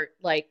are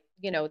like,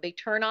 they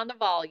turn on the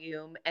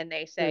volume and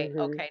they say, Hmm.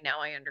 okay, now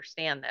I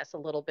understand this a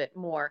little bit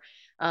more.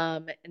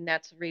 And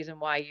that's the reason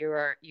why you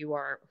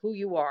are who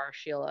you are,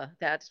 Sheila.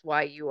 That's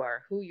why you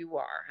are who you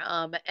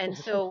are. And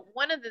so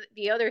one of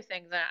the other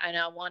things that, and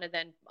I want to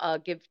then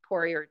give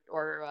Corey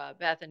or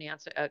Beth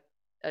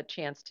a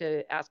chance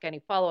to ask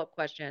any follow-up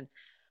question.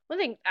 One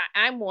thing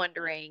I'm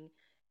wondering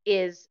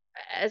is,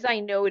 as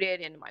I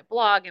noted in my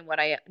blog and what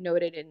I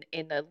noted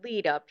in the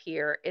lead up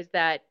here, is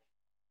that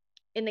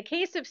in the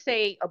case of,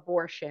 say,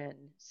 abortion,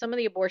 some of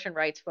the abortion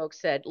rights folks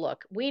said,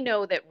 look, we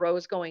know that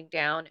Roe's going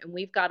down and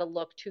we've got to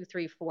look 2,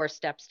 3, 4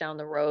 steps down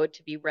the road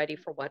to be ready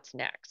for what's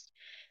next.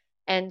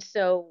 And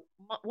so,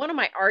 one of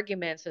my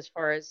arguments as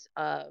far as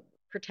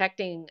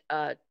protecting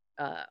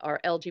our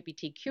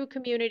LGBTQ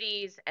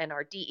communities and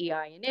our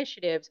DEI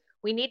initiatives,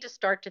 we need to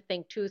start to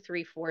think 2,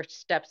 3, 4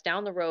 steps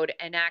down the road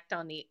and act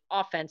on the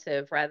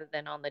offensive rather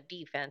than on the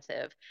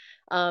defensive.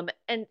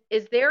 And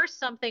is there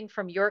something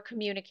from your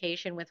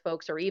communication with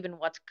folks, or even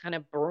what's kind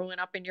of brewing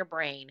up in your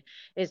brain,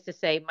 is to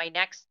say,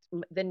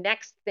 the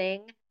next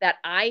thing that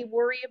I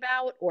worry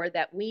about or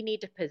that we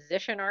need to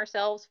position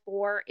ourselves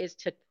for is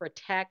to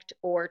protect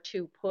or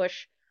to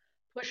push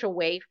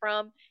away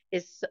from,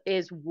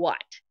 is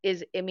what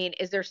is I mean,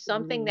 is there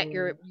something that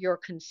Mm. you're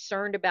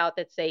concerned about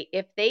that say,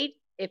 if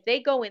they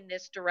go in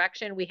this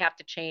direction, we have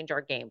to change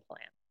our game plan?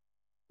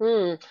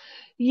 Hmm.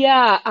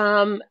 Yeah,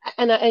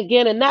 and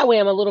again, in that way,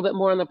 I'm a little bit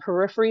more on the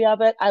periphery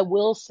of it. I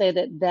will say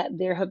that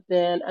there have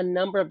been a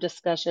number of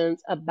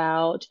discussions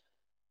about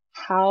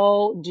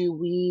how do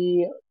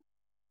we,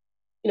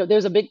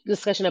 there's a big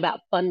discussion about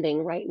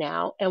funding right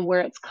now and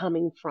where it's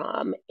coming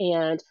from.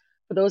 And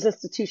for those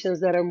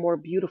institutions that are more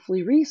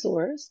beautifully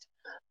resourced,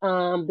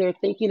 they're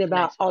thinking It's a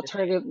about nice way to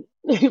say it.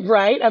 alternative,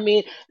 right? I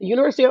mean, the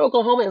University of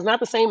Oklahoma is not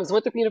the same as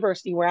Winthrop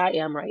University, where I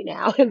am right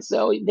now. And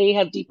so they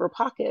have deeper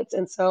pockets.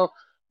 And so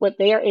what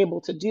they are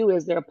able to do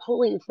is they're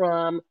pulling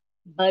from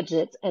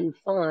budgets and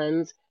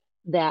funds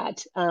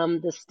that,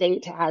 the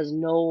state has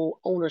no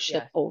ownership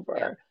Yeah, yeah,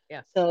 over.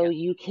 yeah, So yeah.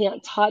 you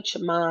can't touch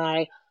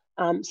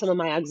some of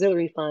my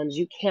auxiliary funds.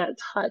 You can't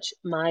touch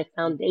my Mm,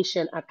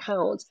 foundation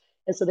accounts.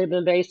 And so they've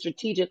been very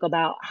strategic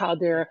about how yeah,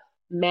 they're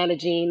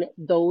managing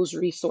those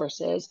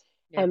resources.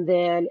 yeah. And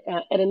then,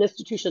 at an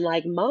institution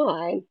like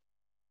mine,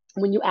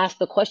 when you ask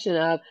the question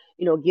of,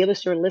 give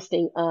us your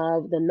listing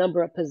of the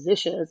number of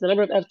positions, the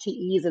number of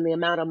FTEs, and the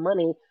amount of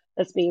money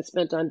that's being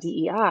spent on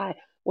DEI,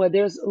 well,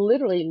 there's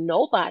literally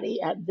nobody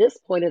at this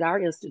point at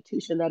our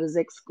institution that is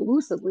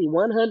exclusively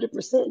 100%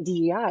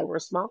 DEI. We're a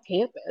small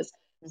campus.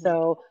 Mhm.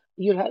 So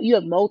you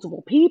have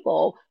multiple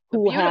people A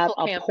who have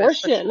beautiful a campus, but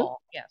portion.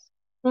 small. Yes.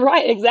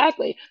 Right,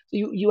 exactly. So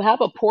you have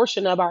a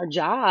portion of our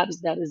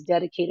jobs that is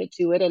dedicated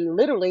to it. And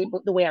literally,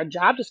 the way our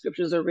job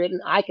descriptions are written,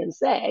 I can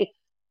say,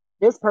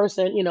 this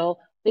person,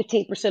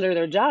 15% of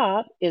their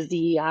job is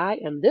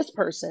DEI, and this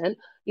person,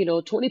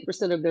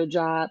 20% of their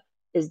job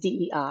is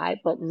DEI.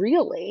 But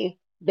really,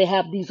 they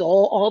have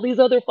all these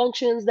other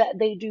functions that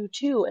they do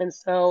too. And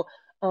so,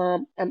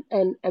 and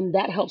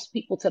that helps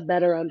people to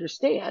better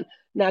understand.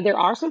 Now, there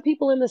are some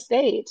people in this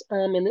state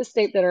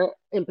that are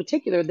in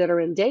particular that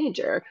are in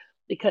danger,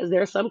 because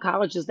there are some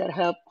colleges that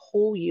have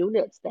whole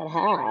units that Right,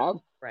 have,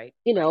 right,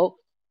 you right. know,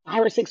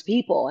 5 or 6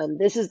 people, and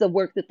this is the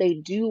work that they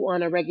do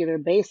on a regular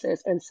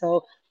basis. And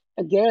so,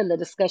 again, the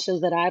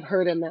discussions that I've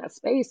heard in that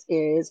space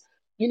is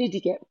you need to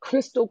get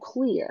crystal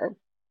clear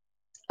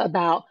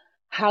about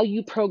how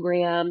you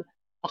program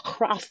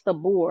across the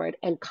board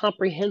and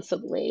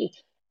comprehensively,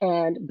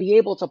 and be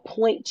able to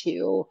point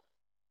to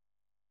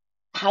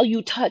how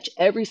you touch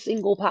every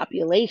single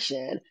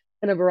population,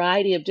 in a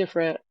variety of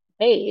different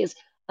ways.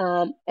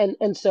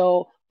 And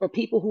so for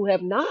people who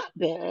have not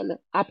been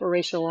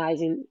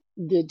operationalizing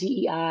the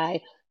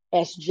DEI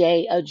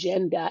SJ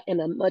agenda in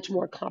a much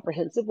more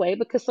comprehensive way,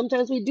 because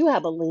sometimes we do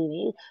have a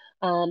leaning,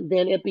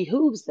 then it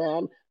behooves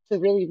them to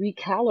really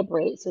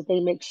recalibrate so they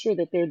make sure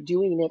that they're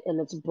doing it in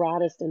its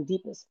broadest and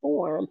deepest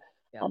form.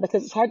 Yep.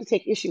 Because it's hard to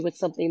take issue with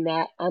something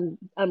that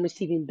I'm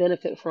receiving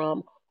benefit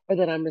from or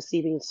that I'm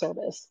receiving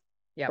service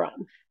Yep.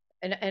 from.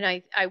 And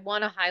I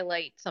want to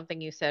highlight something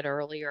you said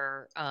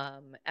earlier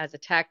as a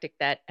tactic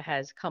that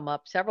has come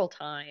up several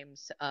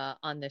times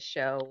on this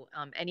show.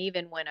 And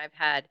even when I've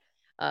had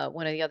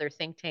one of the other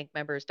think tank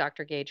members,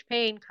 Dr. Gage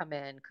Payne, come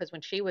in, because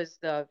when she was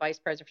the vice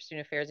president for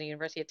student affairs at the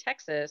University of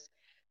Texas,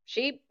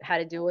 she had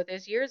to deal with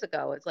this years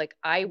ago. It's like,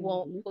 I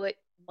won't Mm-hmm. put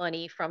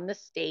money from the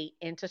state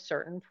into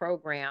certain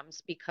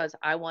programs because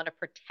I want to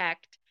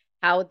protect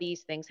how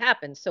these things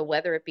happen. So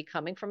whether it be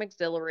coming from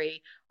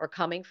auxiliary or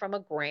coming from a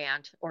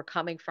grant or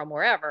coming from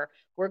wherever,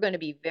 we're going to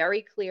be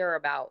very clear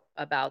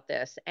about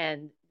this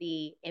and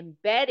the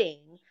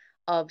embedding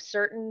of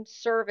certain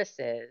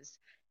services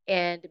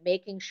and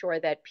making sure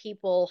that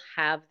people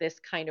have this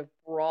kind of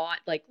broad,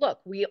 like, look,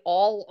 we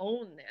all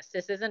own this.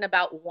 This isn't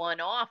about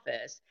one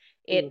office.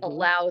 It Mm-hmm.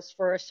 allows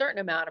for a certain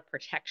amount of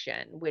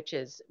protection, which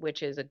is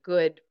a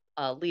good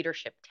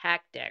leadership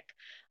tactic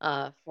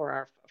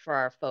for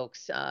our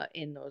folks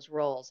in those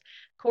roles.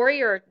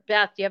 Corey or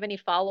Beth, do you have any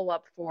follow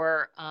up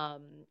for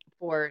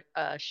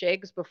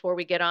Shigs before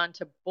we get on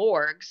to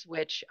Borgs,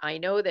 which I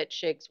know that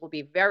Shigs will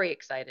be very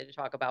excited to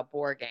talk about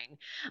borging.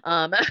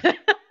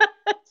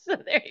 So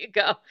there you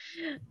go.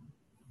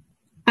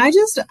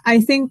 I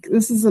think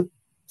this is a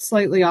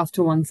slightly off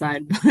to one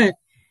side, but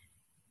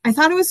I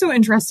thought it was so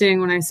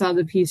interesting when I saw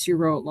the piece you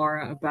wrote,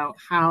 Laura, about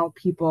how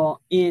people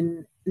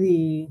in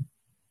the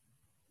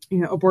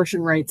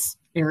abortion rights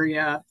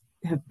area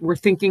were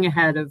thinking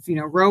ahead of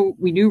Roe.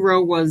 We knew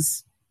Roe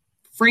was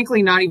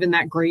frankly not even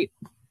that great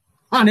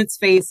on its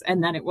face,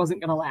 and then it wasn't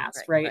going to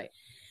last, right?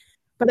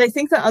 But I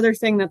think the other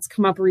thing that's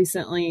come up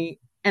recently,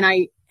 and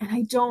I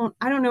don't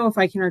know if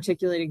I can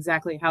articulate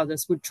exactly how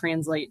this would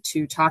translate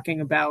to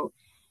talking about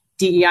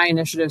DEI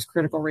initiatives,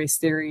 critical race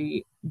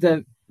theory,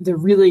 the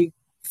really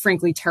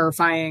frankly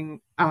terrifying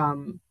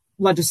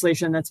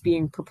legislation that's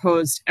being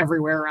proposed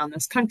everywhere around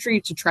this country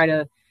to try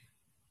to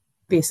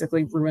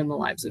basically ruin the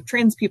lives of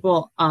trans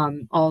people,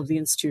 all of the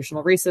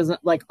institutional racism,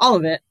 like all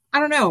of it. I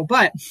don't know,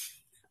 but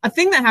a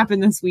thing that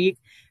happened this week,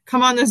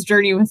 come on this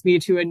journey with me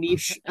to a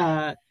niche,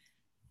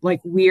 like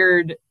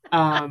weird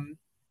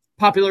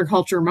popular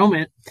culture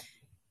moment.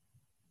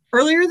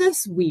 Earlier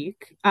this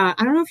week, I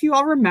don't know if you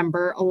all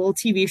remember a little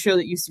TV show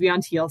that used to be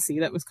on TLC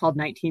that was called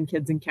 19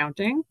 Kids and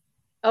Counting.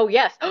 Oh,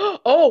 yes.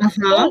 Oh,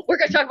 we're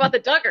going to talk about the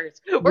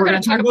Duggars. We're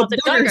going to talk about the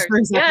Duggars for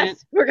a second.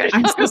 Yes, we're going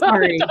to talk about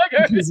the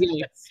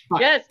Duggars.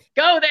 Yes,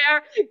 go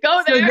there.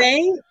 Go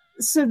there.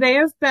 So they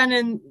have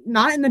been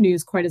not in the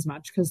news quite as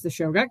much because the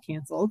show got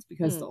canceled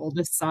because the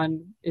oldest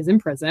son is in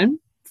prison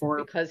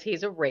because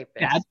he's a rapist.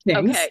 Bad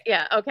things.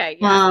 Okay.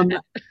 Yeah.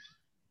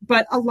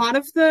 But a lot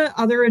of the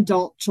other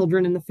adult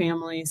children in the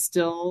family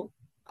still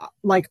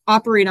like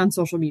operate on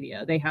social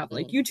media. They have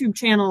like YouTube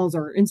channels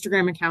or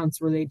Instagram accounts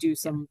where they do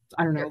some,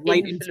 I don't know,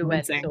 light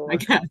influencing, I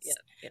guess.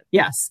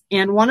 Yes.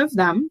 And one of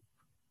them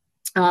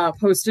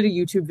posted a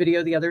YouTube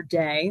video the other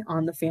day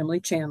on the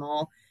family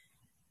channel,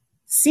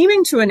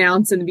 seeming to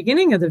announce in the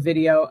beginning of the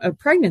video a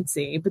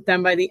pregnancy, but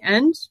then by the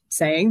end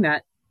saying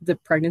that the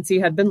pregnancy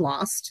had been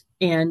lost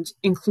and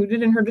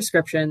included in her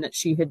description that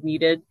she had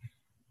needed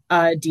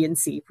a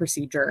D&C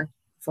procedure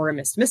for a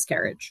missed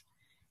miscarriage.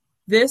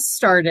 This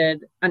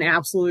started an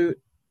absolute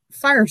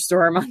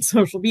firestorm on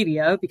social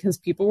media because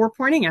people were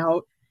pointing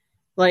out,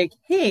 like,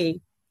 hey,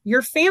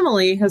 your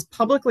family has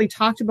publicly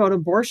talked about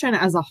abortion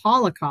as a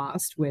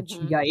Holocaust, which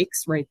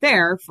yikes right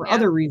there for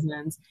other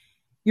reasons.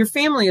 Your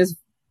family is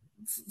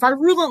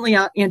virulently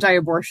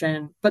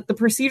anti-abortion, but the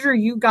procedure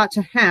you got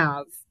to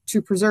have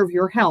to preserve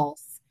your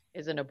health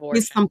is an abortion.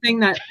 Is something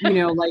that,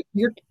 like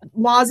your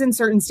laws in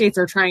certain states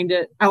are trying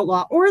to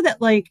outlaw, or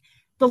that like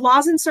the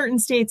laws in certain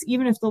states,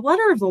 even if the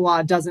letter of the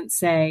law doesn't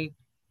say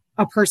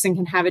a person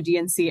can have a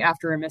D&C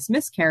after a missed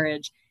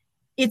miscarriage,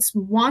 it's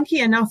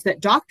wonky enough that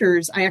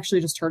doctors, I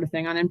actually just heard a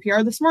thing on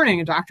NPR this morning,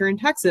 a doctor in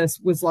Texas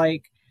was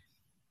like,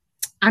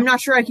 I'm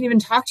not sure I can even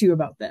talk to you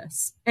about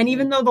this. And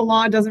even though the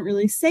law doesn't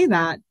really say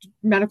that,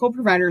 medical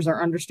providers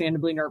are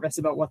understandably nervous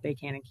about what they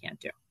can and can't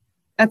do,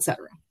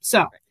 etc.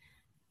 So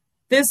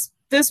this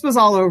was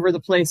all over the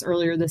place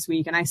earlier this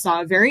week, and I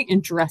saw a very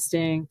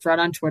interesting thread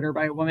on Twitter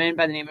by a woman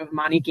by the name of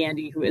Mani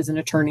Gandhi, who is an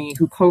attorney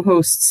who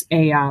co-hosts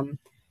a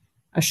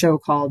show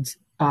called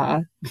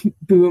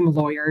Boom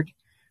Lawyered,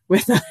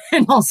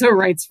 and also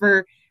writes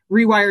for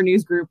Rewire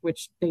News Group,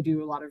 which they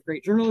do a lot of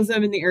great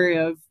journalism in the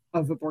area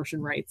of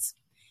abortion rights.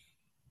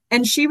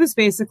 And she was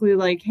basically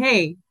like,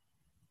 hey,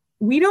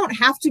 we don't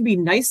have to be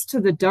nice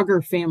to the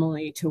Duggar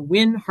family to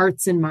win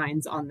hearts and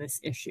minds on this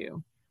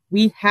issue.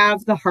 We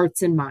have the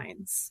hearts and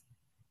minds.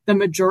 The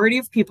majority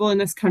of people in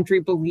this country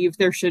believe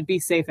there should be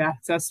safe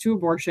access to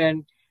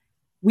abortion.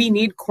 we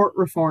need court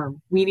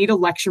reform. We need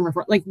election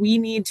reform. Like, we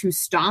need to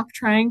stop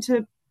trying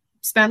to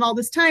spend all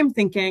this time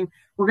thinking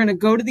we're going to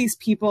go to these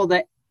people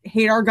that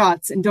hate our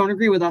guts and don't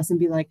agree with us and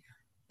be like,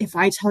 if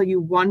I tell you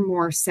one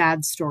more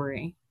sad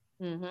story,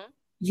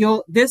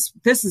 you'll, this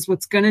is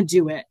what's going to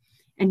do it.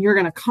 And you're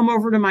going to come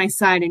over to my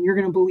side and you're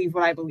going to believe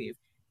what I believe.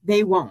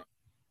 They won't.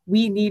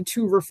 We need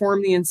to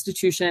reform the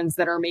institutions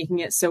that are making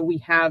it so we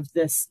have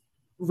this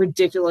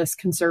ridiculous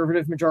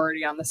conservative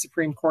majority on the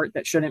Supreme Court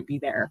that shouldn't be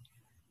there.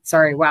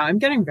 Sorry. Wow. I'm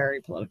getting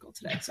very political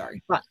today.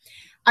 Sorry. But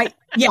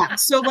yeah.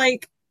 So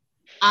like,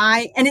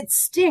 and it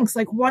stinks.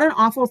 Like, what an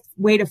awful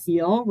way to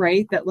feel,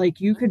 right? That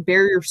like you could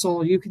bare your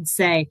soul. You could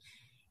say,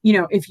 you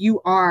know, if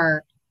you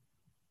are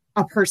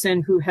a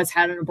person who has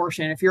had an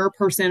abortion, if you're a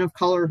person of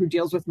color who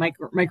deals with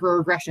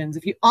microaggressions,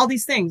 if you, all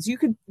these things, you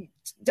could,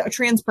 a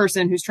trans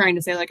person who's trying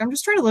to say like, I'm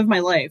just trying to live my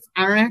life.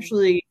 I don't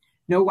actually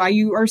know why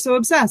you are so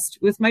obsessed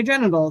with my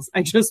genitals.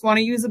 I just want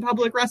to use a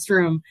public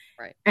restroom.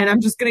 Right. And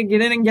I'm just going to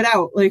get in and get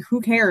out. Like,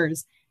 who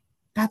cares?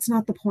 That's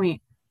not the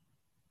point.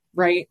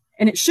 Right.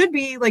 And it should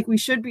be like, we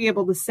should be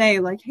able to say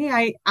like,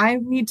 hey, I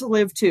need to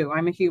live too.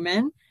 I'm a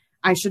human.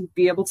 I should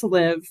be able to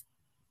live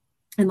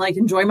and like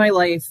enjoy my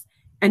life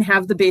and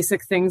have the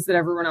basic things that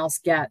everyone else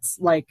gets,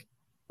 like,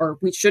 or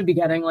we should be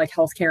getting, like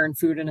healthcare and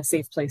food and a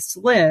safe place to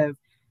live.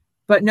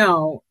 But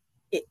no,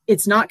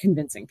 it's not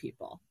convincing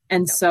people.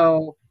 And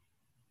so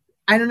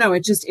I don't know.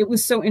 It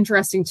was so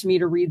interesting to me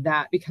to read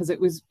that because it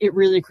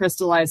really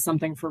crystallized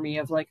something for me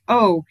of like,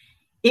 oh,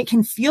 it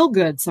can feel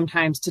good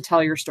sometimes to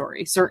tell your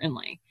story,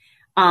 certainly.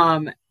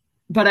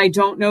 But I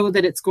don't know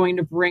that it's going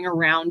to bring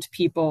around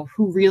people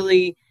who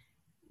really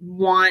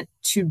want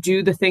to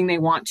do the thing they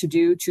want to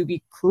do to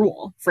be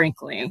cruel,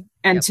 frankly,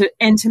 and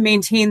to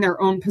maintain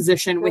their own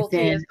position Cruelty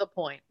within. Is the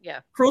point. Yeah.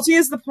 Cruelty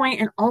is the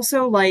point. And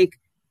also like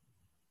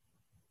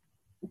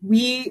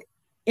we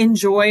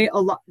enjoy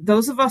a lot.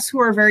 Those of us who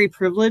are very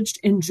privileged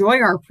enjoy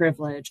our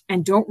privilege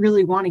and don't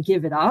really want to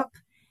give it up.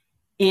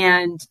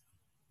 And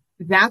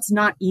that's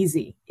not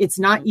easy. It's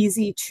not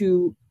easy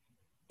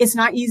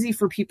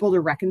for people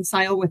to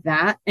reconcile with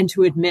that and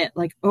to admit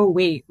like, oh,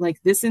 wait,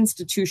 like this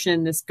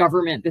institution, this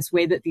government, this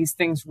way that these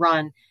things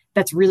run,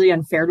 that's really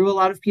unfair to a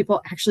lot of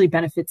people actually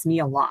benefits me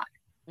a lot.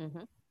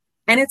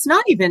 And it's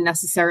not even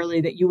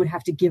necessarily that you would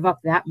have to give up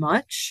that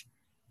much,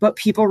 but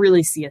people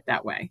really see it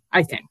that way.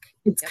 I think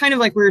it's kind of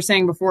like we were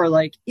saying before,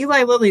 like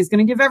Eli Lilly is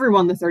going to give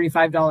everyone the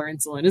 $35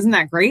 insulin. Isn't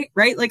that great?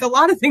 Right? Like a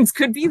lot of things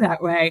could be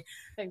that way,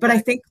 but I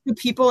think the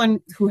people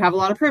who have a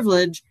lot of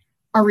privilege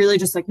are really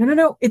just like,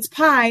 no, it's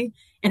pie.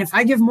 And if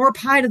I give more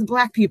pie to the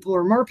Black people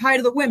or more pie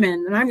to the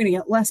women, then I'm going to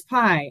get less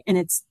pie. And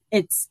it's,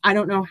 I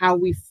don't know how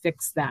we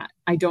fix that.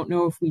 I don't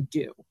know if we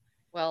do.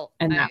 Well,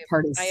 and that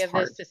part is I have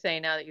hard. this to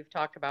say now that you've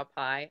talked about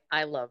pie.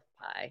 I love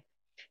pie.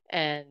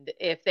 And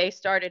if they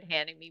started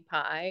handing me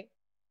pie,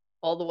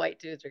 all the white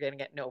dudes are going to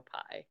get no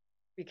pie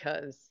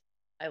because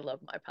I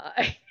love my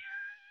pie.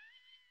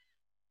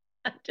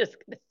 I'm just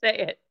going to say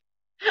it.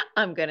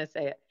 I'm going to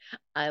say it.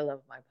 I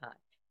love my pie.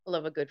 I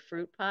love a good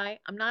fruit pie.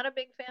 I'm not a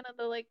big fan of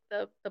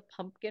the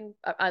pumpkin.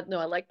 No,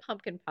 I like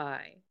pumpkin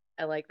pie.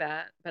 I like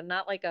that, but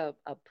not like a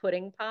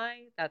pudding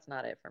pie. That's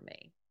not it for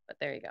me. But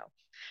there you go.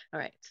 All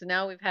right. So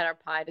now we've had our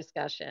pie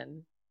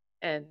discussion,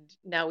 and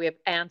now we have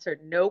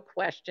answered no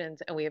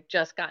questions, and we have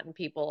just gotten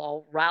people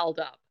all riled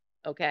up.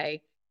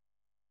 Okay.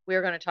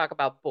 We're going to talk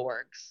about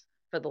Borgs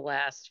for the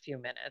last few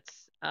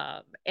minutes.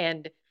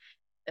 And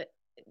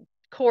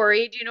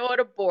Corey, do you know what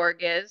a Borg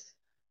is?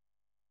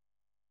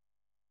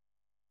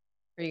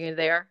 Are you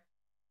there?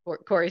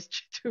 Corey's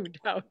tuned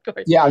out.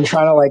 Corey. Yeah, I'm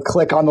trying to like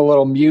click on the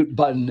little mute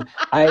button.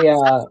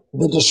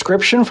 The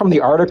description from the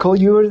article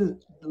you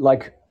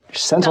like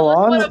sent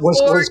along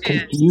was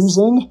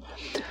confusing.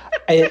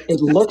 It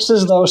looks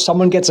as though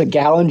someone gets a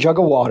gallon jug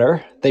of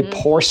water, they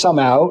pour some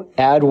out,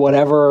 add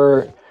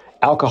whatever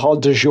alcohol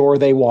du jour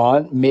they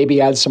want,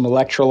 maybe add some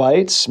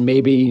electrolytes,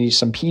 maybe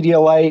some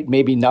Pedialyte,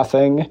 maybe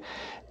nothing,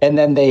 and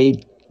then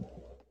they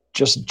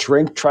just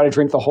try to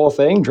drink the whole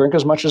thing, drink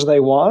as much as they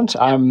want.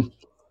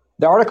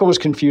 The article was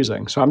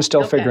confusing, so I'm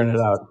still figuring it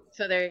out.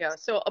 So there you go.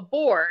 So a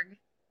Borg,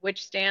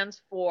 which stands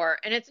for,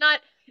 and it's not,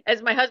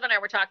 as my husband and I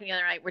were talking the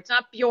other night, it's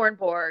not Bjorn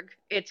Borg.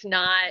 It's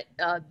not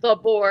the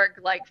Borg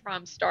like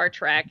from Star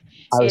Trek.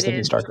 I was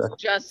thinking Star Trek.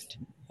 Just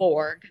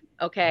Borg.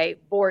 Okay,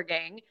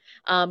 Borging.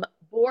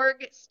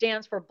 Borg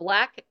stands for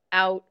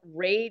Blackout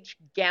Rage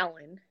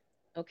Gallon.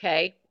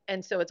 Okay,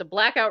 and so it's a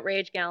Blackout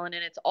Rage Gallon,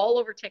 and it's all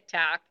over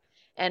TikTok.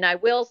 And I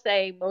will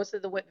say most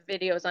of the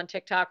videos on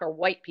TikTok are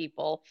white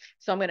people.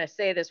 So I'm going to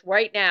say this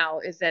right now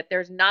is that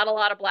there's not a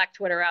lot of Black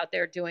Twitter out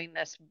there doing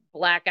this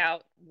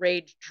blackout,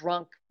 rage,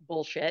 drunk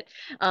bullshit.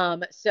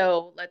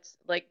 So let's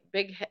like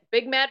big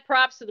mad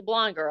props to the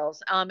blonde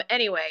girls.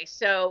 Anyway,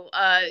 so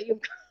you've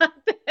got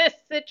this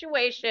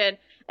situation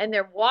and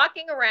they're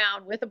walking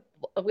around with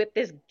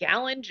this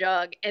gallon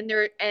jug and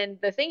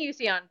the thing you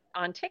see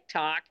on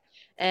TikTok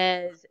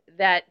is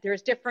that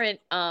there's different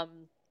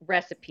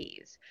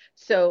recipes.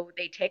 So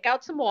they take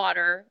out some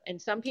water,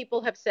 and some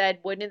people have said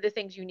one of the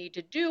things you need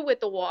to do with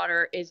the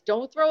water is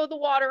don't throw the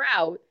water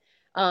out.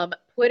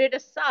 Put it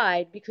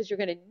aside because you're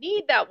going to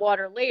need that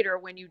water later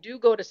when you do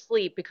go to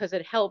sleep because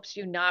it helps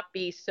you not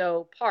be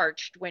so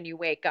parched when you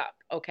wake up.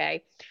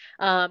 Okay.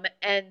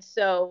 And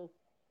so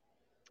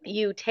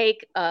you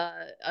take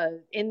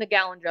in the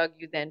gallon jug,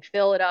 you then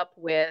fill it up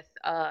with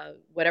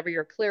whatever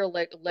your clear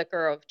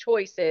liquor of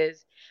choice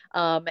is,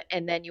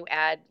 and then you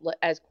add,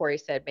 as Corey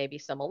said, maybe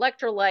some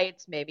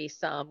electrolytes, maybe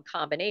some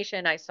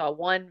combination. I saw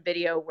one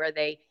video where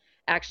they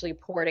actually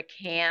poured a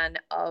can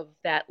of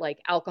that like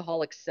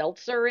alcoholic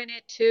seltzer in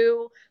it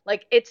too.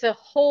 Like it's a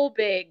whole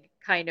big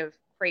kind of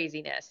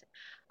craziness.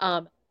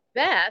 um,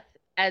 Beth,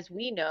 as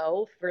we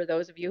know, for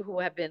those of you who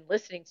have been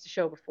listening to the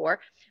show before,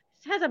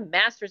 has a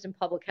master's in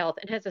public health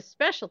and has a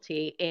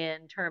specialty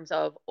in terms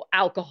of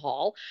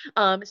alcohol.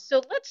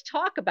 So let's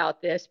talk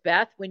about this,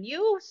 Beth. When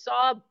you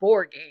saw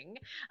Borging,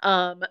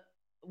 um,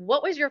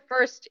 what was your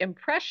first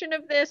impression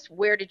of this?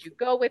 Where did you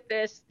go with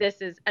this?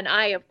 This is, and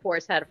I, of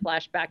course, had a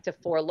flashback to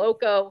Four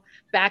Loco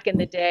back in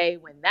the day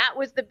when that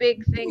was the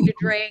big thing to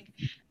drink.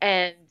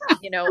 And,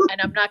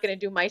 and I'm not going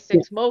to do my Yeah.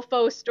 six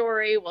mofo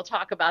story. We'll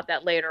talk about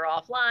that later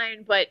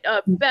offline. But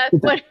Beth,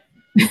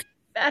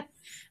 Beth,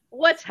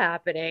 what's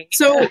happening?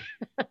 So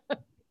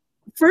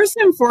first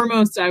and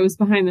foremost, I was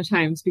behind the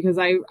times because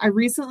I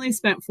recently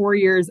spent 4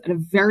 years at a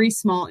very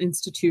small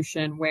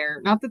institution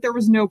where, not that there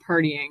was no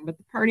partying, but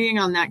the partying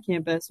on that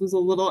campus was a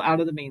little out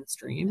of the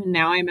mainstream. And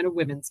now I'm at a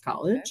women's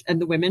college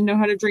and the women know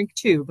how to drink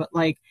too. But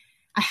like,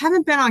 I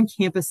haven't been on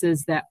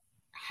campuses that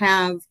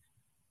have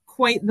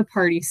quite the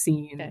party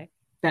scene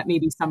that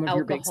maybe some of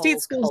your big state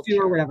schools do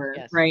or whatever,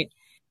 right?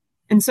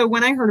 And so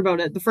when I heard about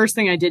it, the first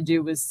thing I did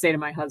do was say to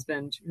my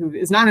husband, who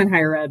is not in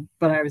higher ed,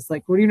 but I was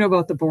like, what do you know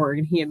about the Borg?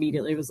 And he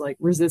immediately was like,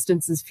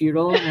 resistance is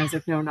futile. And I was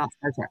like, no, not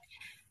Star Trek.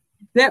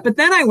 But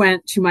then I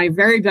went to my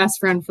very best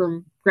friend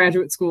from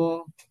graduate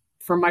school,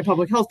 from my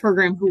public health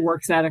program, who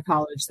works at a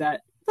college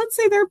that, let's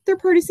say their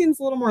party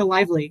scene's a little more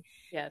lively.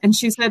 Yes. And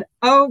she said,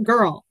 oh,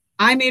 girl,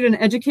 I made an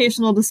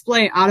educational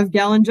display out of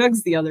gallon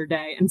jugs the other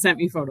day and sent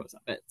me photos of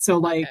it. So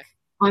like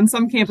on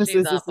some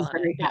campuses, this is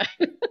very hot.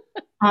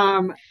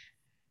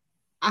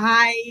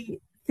 I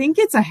think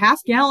it's a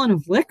half gallon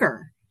of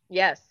liquor.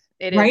 Yes,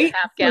 it is a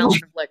half gallon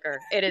of liquor.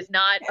 It is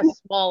not a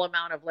small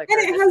amount of liquor.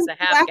 And it has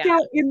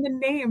blackout in the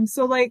name.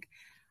 So like,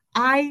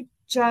 I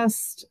did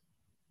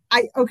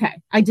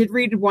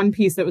read one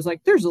piece that was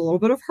like, there's a little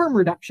bit of harm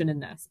reduction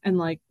in this. And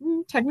like,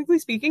 technically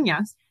speaking,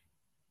 yes,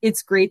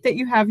 it's great that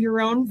you have your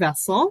own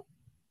vessel,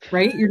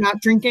 right? You're not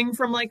drinking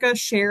from like a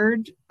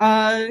shared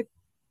a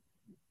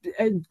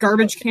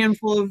garbage can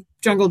full of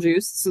jungle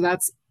juice. So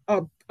that's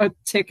a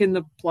tick in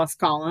the plus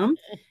column.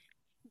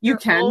 You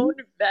can own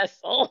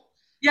vessel.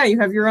 Yeah, you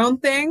have your own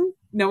thing.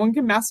 No one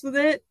can mess with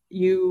it.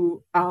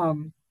 You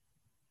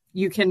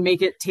can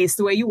make it taste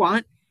the way you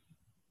want.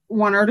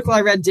 One article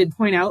I read did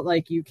point out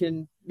like you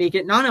can make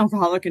it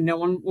non-alcoholic and no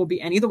one will be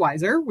any the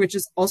wiser, which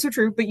is also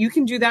true, but you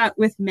can do that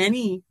with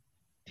many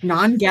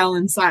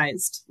non-gallon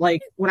sized.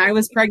 Like when I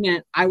was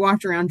pregnant, I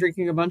walked around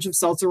drinking a bunch of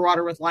seltzer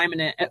water with lime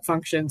in it at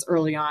functions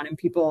early on, and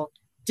people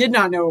did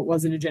not know it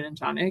wasn't a gin and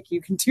tonic. You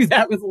can do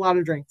that with a lot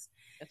of drinks.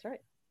 That's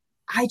right.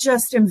 I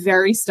just am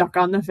very stuck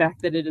on the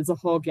fact that it is a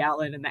whole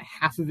gallon and that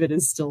half of it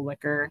is still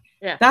liquor.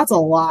 Yeah. That's a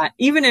lot.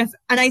 Even if,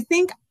 and I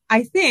think,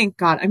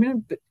 God,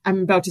 I'm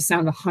about to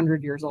sound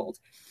 100 years old.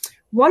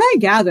 What I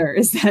gather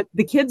is that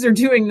the kids are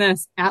doing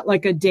this at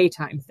like a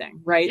daytime thing,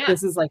 right? Yeah.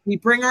 This is like, we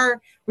bring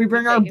our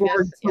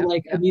board to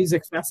like a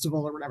music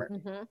festival or whatever.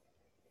 Mm-hmm.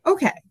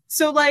 Okay.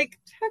 So like,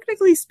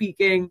 technically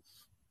speaking,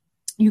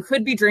 you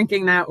could be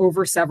drinking that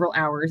over several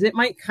hours. It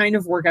might kind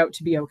of work out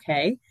to be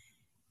okay.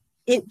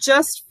 It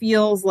just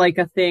feels like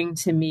a thing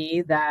to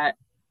me that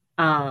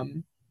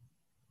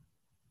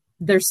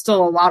there's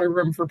still a lot of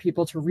room for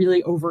people to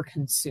really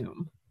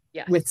overconsume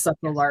with such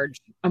a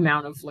large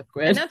amount of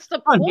liquid. And that's the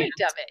point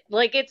of it.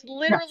 Like, it's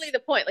literally the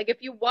point. Like,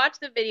 if you watch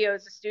the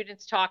videos, the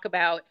students talk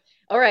about,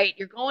 all right,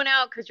 you're going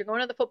out because you're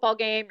going to the football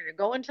game, or you're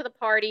going to the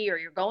party, or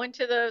you're going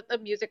to the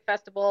music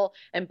festival.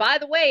 And by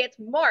the way, it's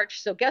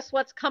March. So guess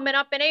what's coming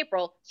up in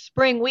April?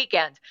 Spring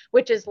weekend,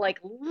 which is like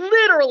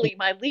literally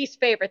my least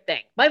favorite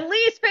thing. My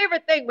least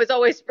favorite thing was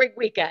always spring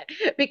weekend,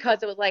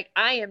 because it was like,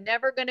 I am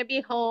never going to be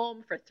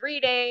home for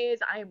 3 days.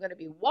 I am going to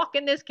be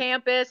walking this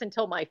campus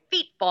until my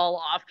feet fall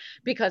off,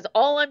 because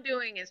all I'm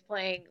doing is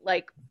playing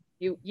like,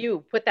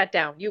 you put that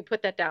down. You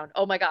put that down.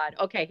 Oh my God.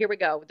 Okay, here we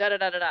go. Da da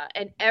da da da.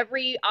 And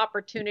every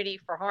opportunity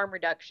for harm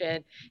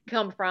reduction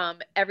come from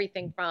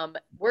everything from,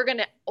 we're going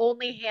to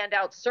only hand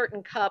out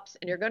certain cups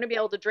and you're going to be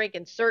able to drink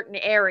in certain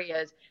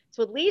areas.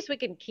 So at least we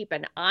can keep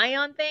an eye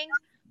on things.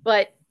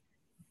 But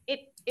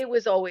it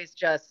was always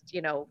just,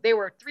 they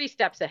were 3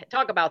 steps ahead.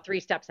 Talk about 3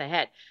 steps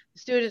ahead. The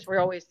students were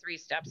always 3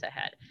 steps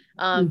ahead.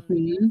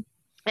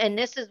 And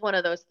this is one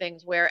of those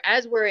things where,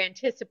 as we're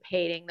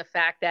anticipating the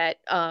fact that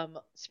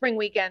spring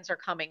weekends are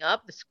coming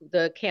up,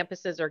 the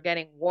campuses are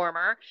getting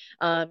warmer,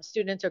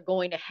 students are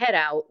going to head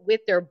out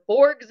with their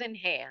Borgs in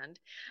hand.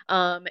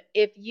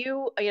 If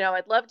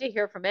I'd love to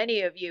hear from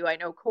any of you. I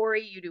know,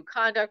 Corey, you do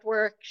conduct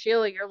work.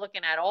 Sheila, you're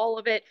looking at all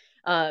of it.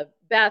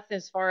 Beth,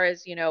 as far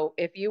as,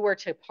 if you were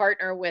to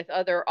partner with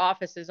other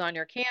offices on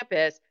your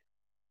campus,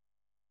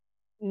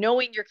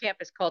 knowing your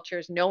campus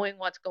cultures, knowing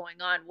what's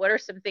going on, what are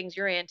some things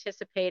you're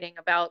anticipating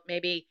about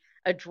maybe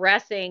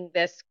addressing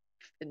this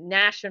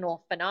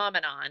national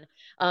phenomenon,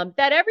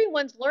 that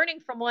everyone's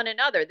learning from one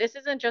another? This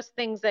isn't just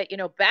things that,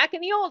 back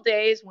in the old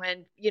days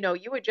when,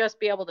 you would just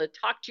be able to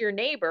talk to your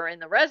neighbor in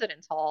the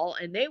residence hall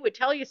and they would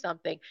tell you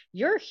something.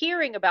 You're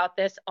hearing about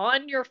this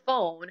on your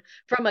phone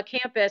from a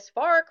campus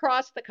far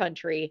across the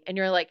country. And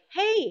you're like,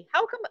 hey,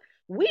 how come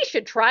we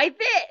should try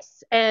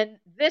this? And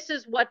this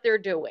is what they're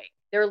doing.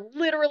 They're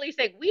literally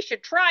saying, we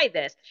should try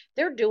this.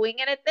 They're doing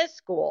it at this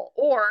school.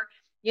 Or,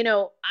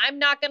 I'm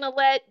not going to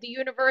let the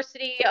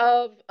University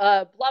of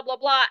blah, blah,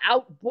 blah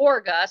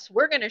outborg us.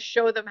 We're going to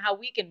show them how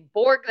we can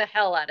Borg the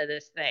hell out of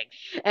this thing.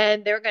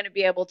 And they're going to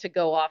be able to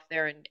go off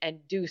there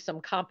and do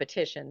some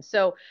competition.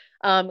 So,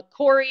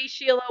 Corey,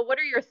 Sheila, what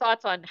are your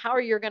thoughts on how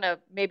you're going to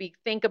maybe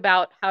think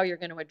about how you're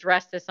going to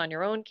address this on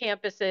your own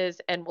campuses?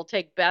 And we'll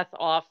take Beth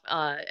off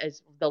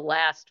as the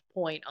last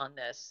point on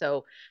this.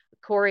 So,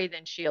 Corey,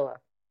 then Sheila.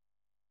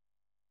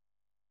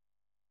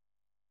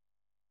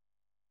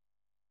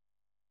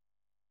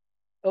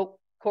 Oh,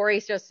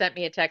 Corey's just sent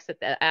me a text that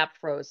the app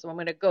froze. So I'm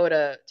going to go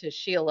to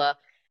Sheila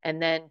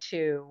and then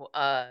to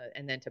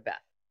Beth.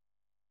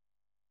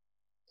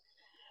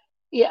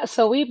 Yeah,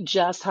 so we've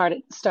just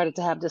started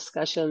to have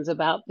discussions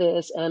about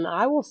this, and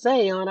I will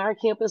say on our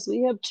campus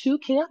we have two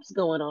camps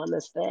going on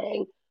this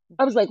thing.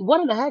 I was like,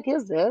 what in the heck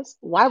is this?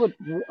 Why would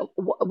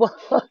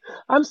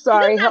I'm Isn't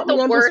sorry, that help the me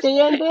worst?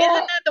 understand Isn't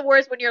that. that the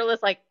worst when you're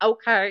just like,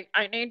 okay,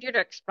 I need you to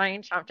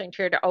explain something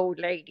to the old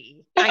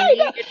lady. I I need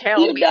know, you to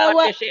tell you me know what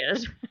what? this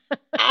is.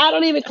 I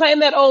don't even claim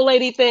that old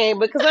lady thing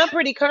because I'm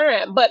pretty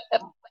current, but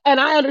and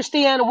I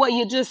understand what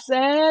you just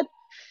said.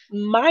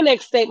 My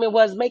next statement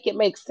was make it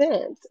make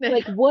sense.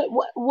 Like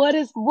what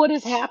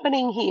is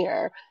happening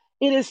here?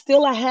 It is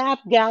still a half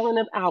gallon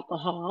of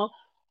alcohol,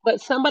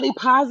 but somebody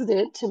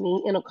posited to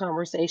me in a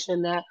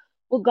conversation that,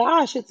 well,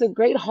 gosh, it's a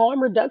great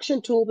harm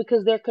reduction tool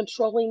because they're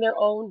controlling their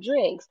own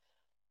drinks.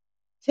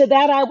 To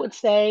that, I would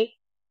say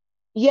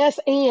yes,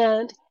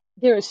 and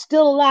there is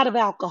still a lot of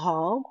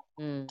alcohol.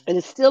 Mm, It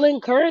is still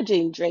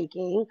encouraging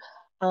drinking.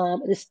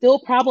 It is still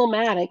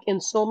problematic in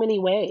so many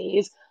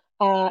ways.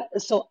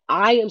 So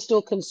I am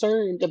still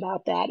concerned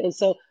about that. And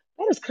so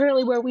that is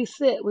currently where we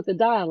sit with the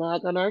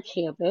dialogue on our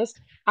campus.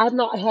 I've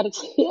not had a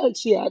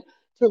chance yet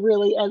to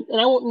really, and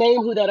I won't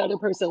name who that other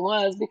person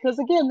was because,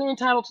 again, they're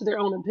entitled to their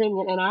own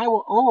opinion. And I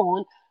will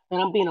own that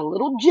I'm being a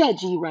little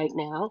judgy right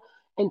now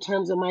in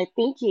terms of my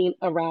thinking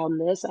around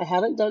this. I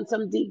haven't done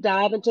some deep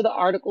dive into the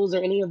articles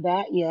or any of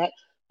that yet,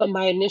 but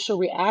my initial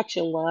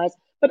reaction was,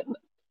 but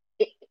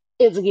it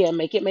is again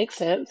make it make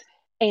sense,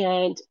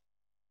 and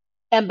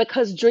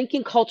because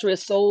drinking culture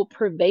is so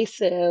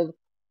pervasive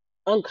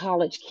on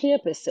college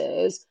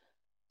campuses,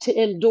 to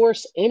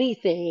endorse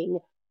anything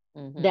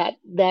hmm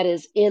that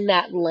is in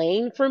that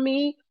lane for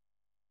me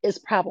is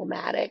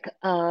problematic,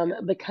 Yeah.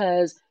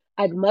 because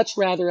I'd much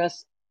rather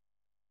us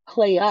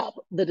play up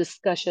the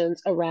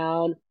discussions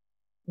around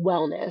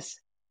wellness,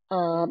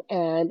 Mm,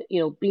 and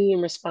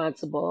being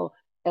responsible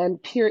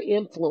and peer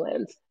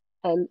influence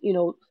and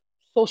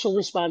social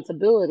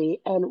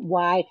responsibility, and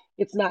why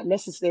it's not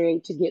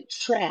necessary to get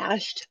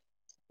trashed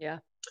yeah.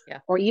 Yeah.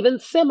 or even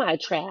semi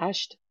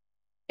trashed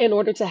in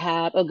order to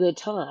have a good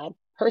time. Mm,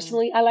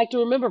 Personally, I like to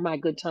remember my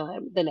good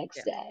time the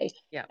next yeah. day,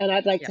 Yeah. and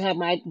I'd like Yeah. to have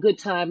my good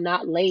time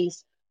not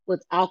laced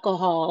with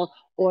alcohol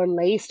or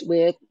laced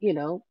with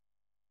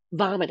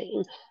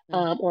vomiting,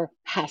 hmm or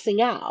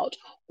passing out,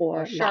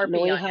 Or or not Sharpie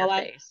knowing on your how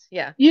I face.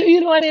 Yeah.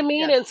 you know what I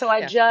mean? Yeah. And so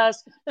Yeah.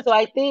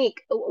 I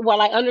think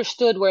while I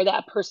understood where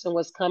that person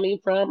was coming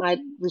from, I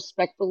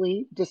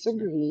respectfully Yeah.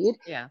 disagreed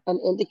Yeah.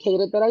 and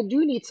indicated that I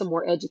do need some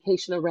more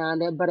education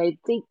around it. But I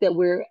think that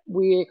we're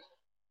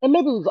and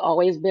maybe we've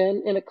always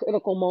been in a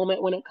critical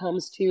moment when it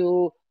comes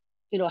to,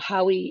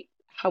 how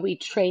we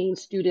train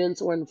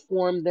students or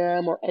inform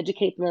them or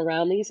educate them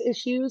around these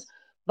issues.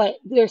 But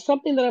there's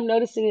something that I'm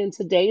noticing in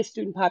today's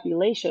student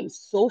population.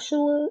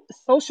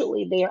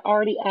 Socially, they are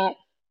already at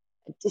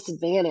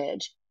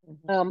disadvantage.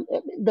 hmm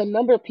The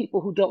number of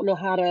people who don't know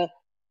how to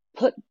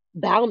put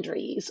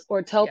boundaries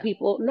or tell Yeah.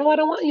 people, no, I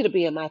don't want you to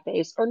be in my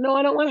face, or no,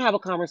 I don't want to have a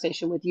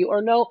conversation with you,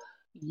 or no,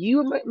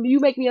 you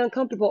make me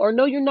uncomfortable, or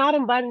no, you're not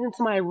invited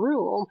into my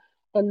room.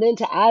 And then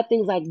to add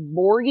things like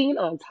borging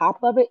on top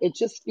of it, it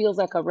just feels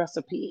like a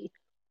recipe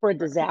for a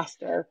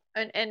disaster,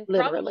 And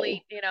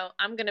literally. probably,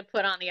 I'm going to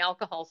put on the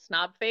alcohol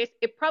snob face.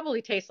 It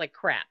probably tastes like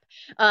crap.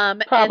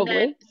 And then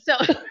Probably. so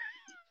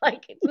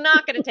Like it's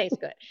not going to taste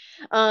good.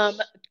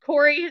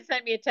 Corey has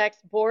sent me a text.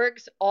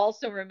 Borgs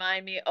also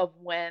remind me of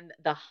when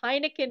the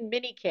Heineken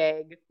mini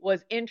keg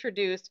was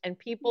introduced and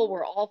people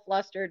were all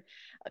flustered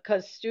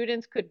because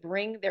students could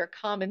bring their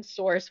common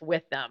source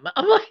with them.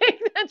 I'm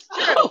like, that's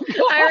true.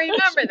 Oh I gosh.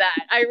 remember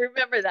that. I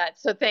remember that.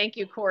 So thank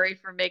you, Corey,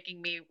 for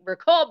making me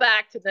recall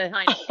back to the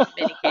Heineken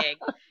mini keg.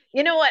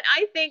 You know what?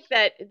 I think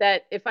that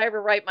if I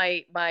ever write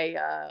my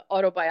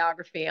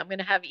autobiography, I'm going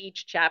to have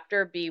each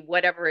chapter be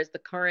whatever is the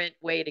current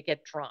way to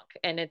get drunk,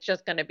 and it's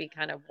just going to be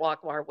kind of walk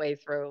our way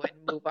through and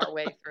move our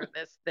way through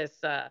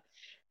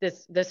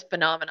this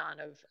phenomenon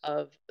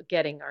of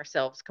getting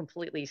ourselves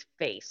completely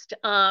faced.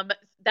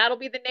 That'll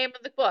be the name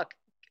of the book,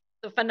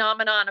 The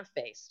Phenomenon of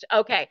Faced.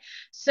 Okay,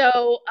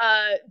 so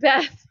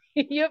Beth,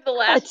 you have the I'd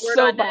last word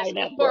so on buy this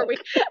that before book.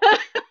 we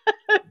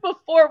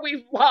before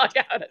we log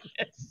out of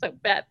this. So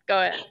Beth, go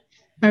ahead.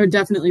 I would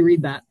definitely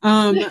read that.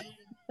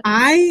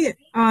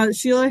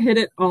 Sheila hit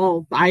it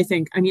all. I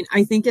think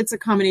it's a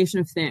combination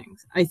of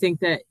things. I think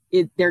that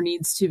there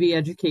needs to be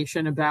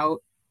education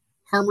about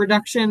harm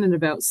reduction and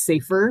about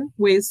safer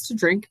ways to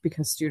drink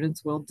because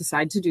students will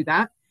decide to do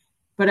that.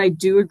 But I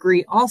do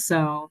agree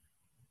also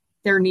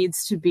there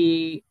needs to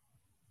be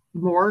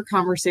more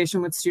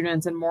conversation with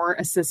students and more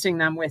assisting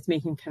them with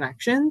making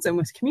connections and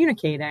with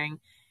communicating.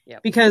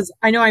 Yep. Because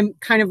I know I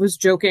kind of was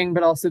joking,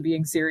 but also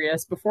being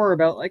serious before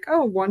about like,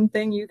 oh, one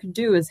thing you could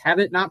do is have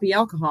it not be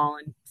alcohol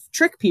and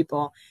trick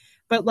people.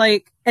 But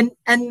like, and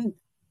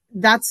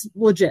that's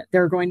legit.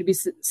 There are going to be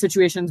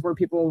situations where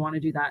people will want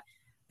to do that.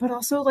 But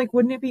also, like,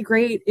 wouldn't it be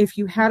great if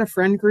you had a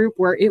friend group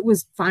where it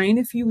was fine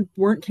if you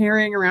weren't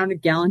carrying around a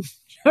gallon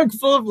jug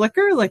full of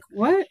liquor? Like,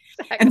 what?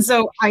 Exactly. And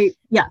so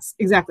yes,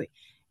 exactly.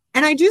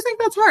 And I do think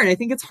that's hard. I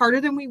think it's harder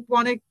than we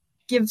want to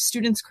give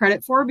students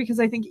credit for because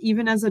I think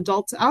even as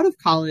adults out of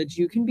college,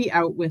 you can be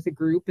out with a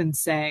group and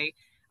say,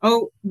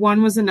 oh,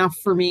 one was enough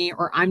for me,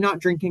 or I'm not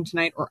drinking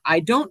tonight, or I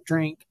don't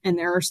drink. And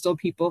there are still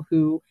people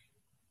who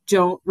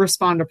don't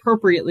respond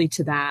appropriately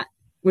to that,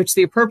 which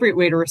the appropriate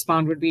way to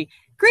respond would be,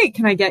 great,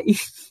 can I get you?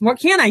 What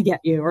can I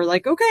get you? Or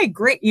like, okay,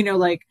 great.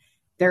 Like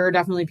there are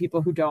definitely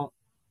people who don't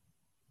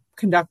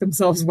conduct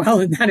themselves well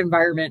in that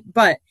environment.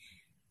 But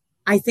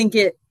I think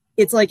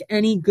it's like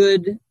any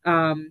good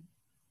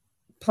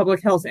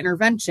public health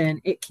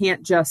intervention. It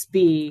can't just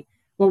be,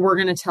 well, we're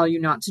going to tell you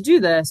not to do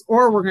this,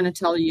 or we're going to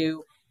tell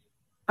you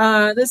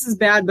this is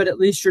bad, but at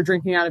least you're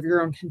drinking out of your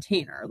own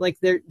container. Like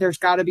there's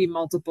got to be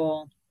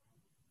multiple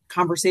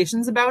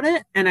conversations about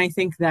it. And I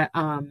think that,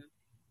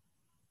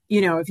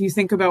 if you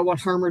think about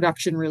what harm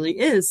reduction really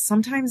is,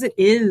 sometimes it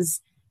is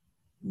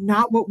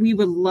not what we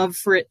would love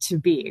for it to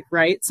be,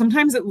 right?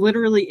 Sometimes it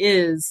literally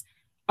is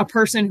a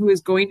person who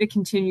is going to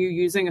continue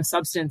using a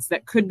substance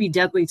that could be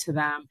deadly to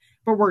them,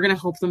 but we're going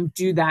to help them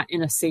do that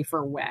in a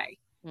safer way.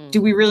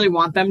 Do we really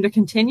want them to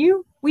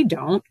continue? We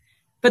don't,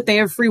 but they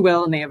have free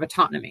will and they have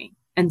autonomy.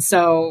 And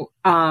so,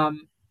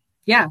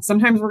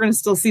 sometimes we're going to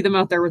still see them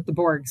out there with the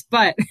Borgs,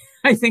 but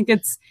I think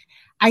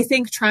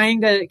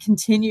trying to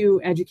continue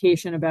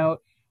education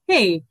about,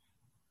 hey,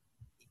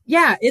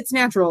 yeah, it's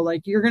natural.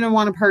 Like you're going to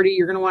want to party.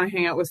 You're going to want to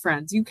hang out with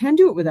friends. You can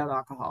do it without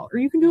alcohol, or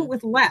you can do it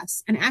with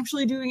less. And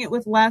actually doing it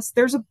with less,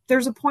 there's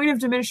a point of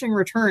diminishing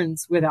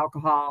returns with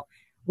alcohol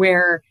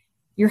where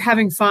you're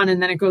having fun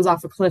and then it goes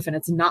off a cliff and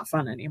it's not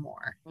fun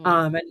anymore.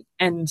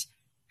 And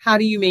how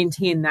do you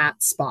maintain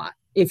that spot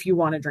if you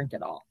want to drink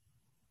it all?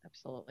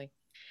 Absolutely.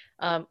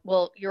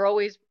 Well, you're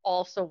always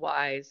also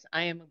wise.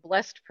 I am a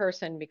blessed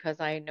person because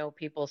I know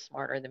people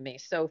smarter than me.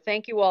 So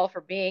thank you all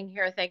for being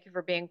here. Thank you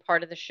for being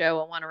part of the show.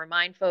 I want to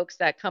remind folks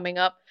that coming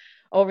up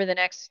over the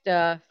next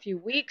few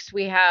weeks,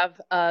 we have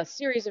a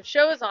series of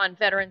shows on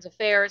Veterans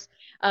Affairs.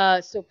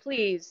 So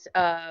please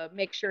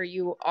make sure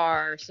you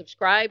are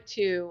subscribed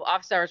to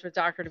Office Hours with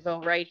Dr.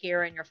 DeVoe right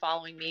here, and you're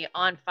following me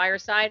on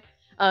Fireside.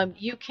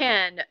 You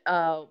can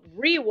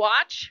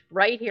rewatch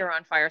right here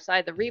on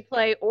Fireside, the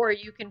replay, or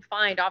you can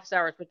find Office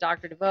Hours with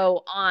Dr.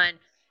 DeVoe on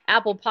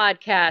Apple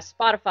Podcasts,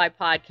 Spotify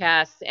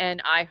Podcasts,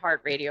 and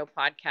iHeartRadio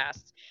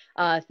Podcasts.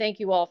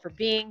 Thank you all for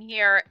being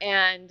here,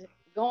 and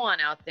go on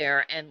out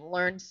there and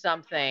learn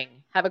something.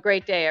 Have a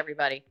great day,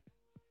 everybody.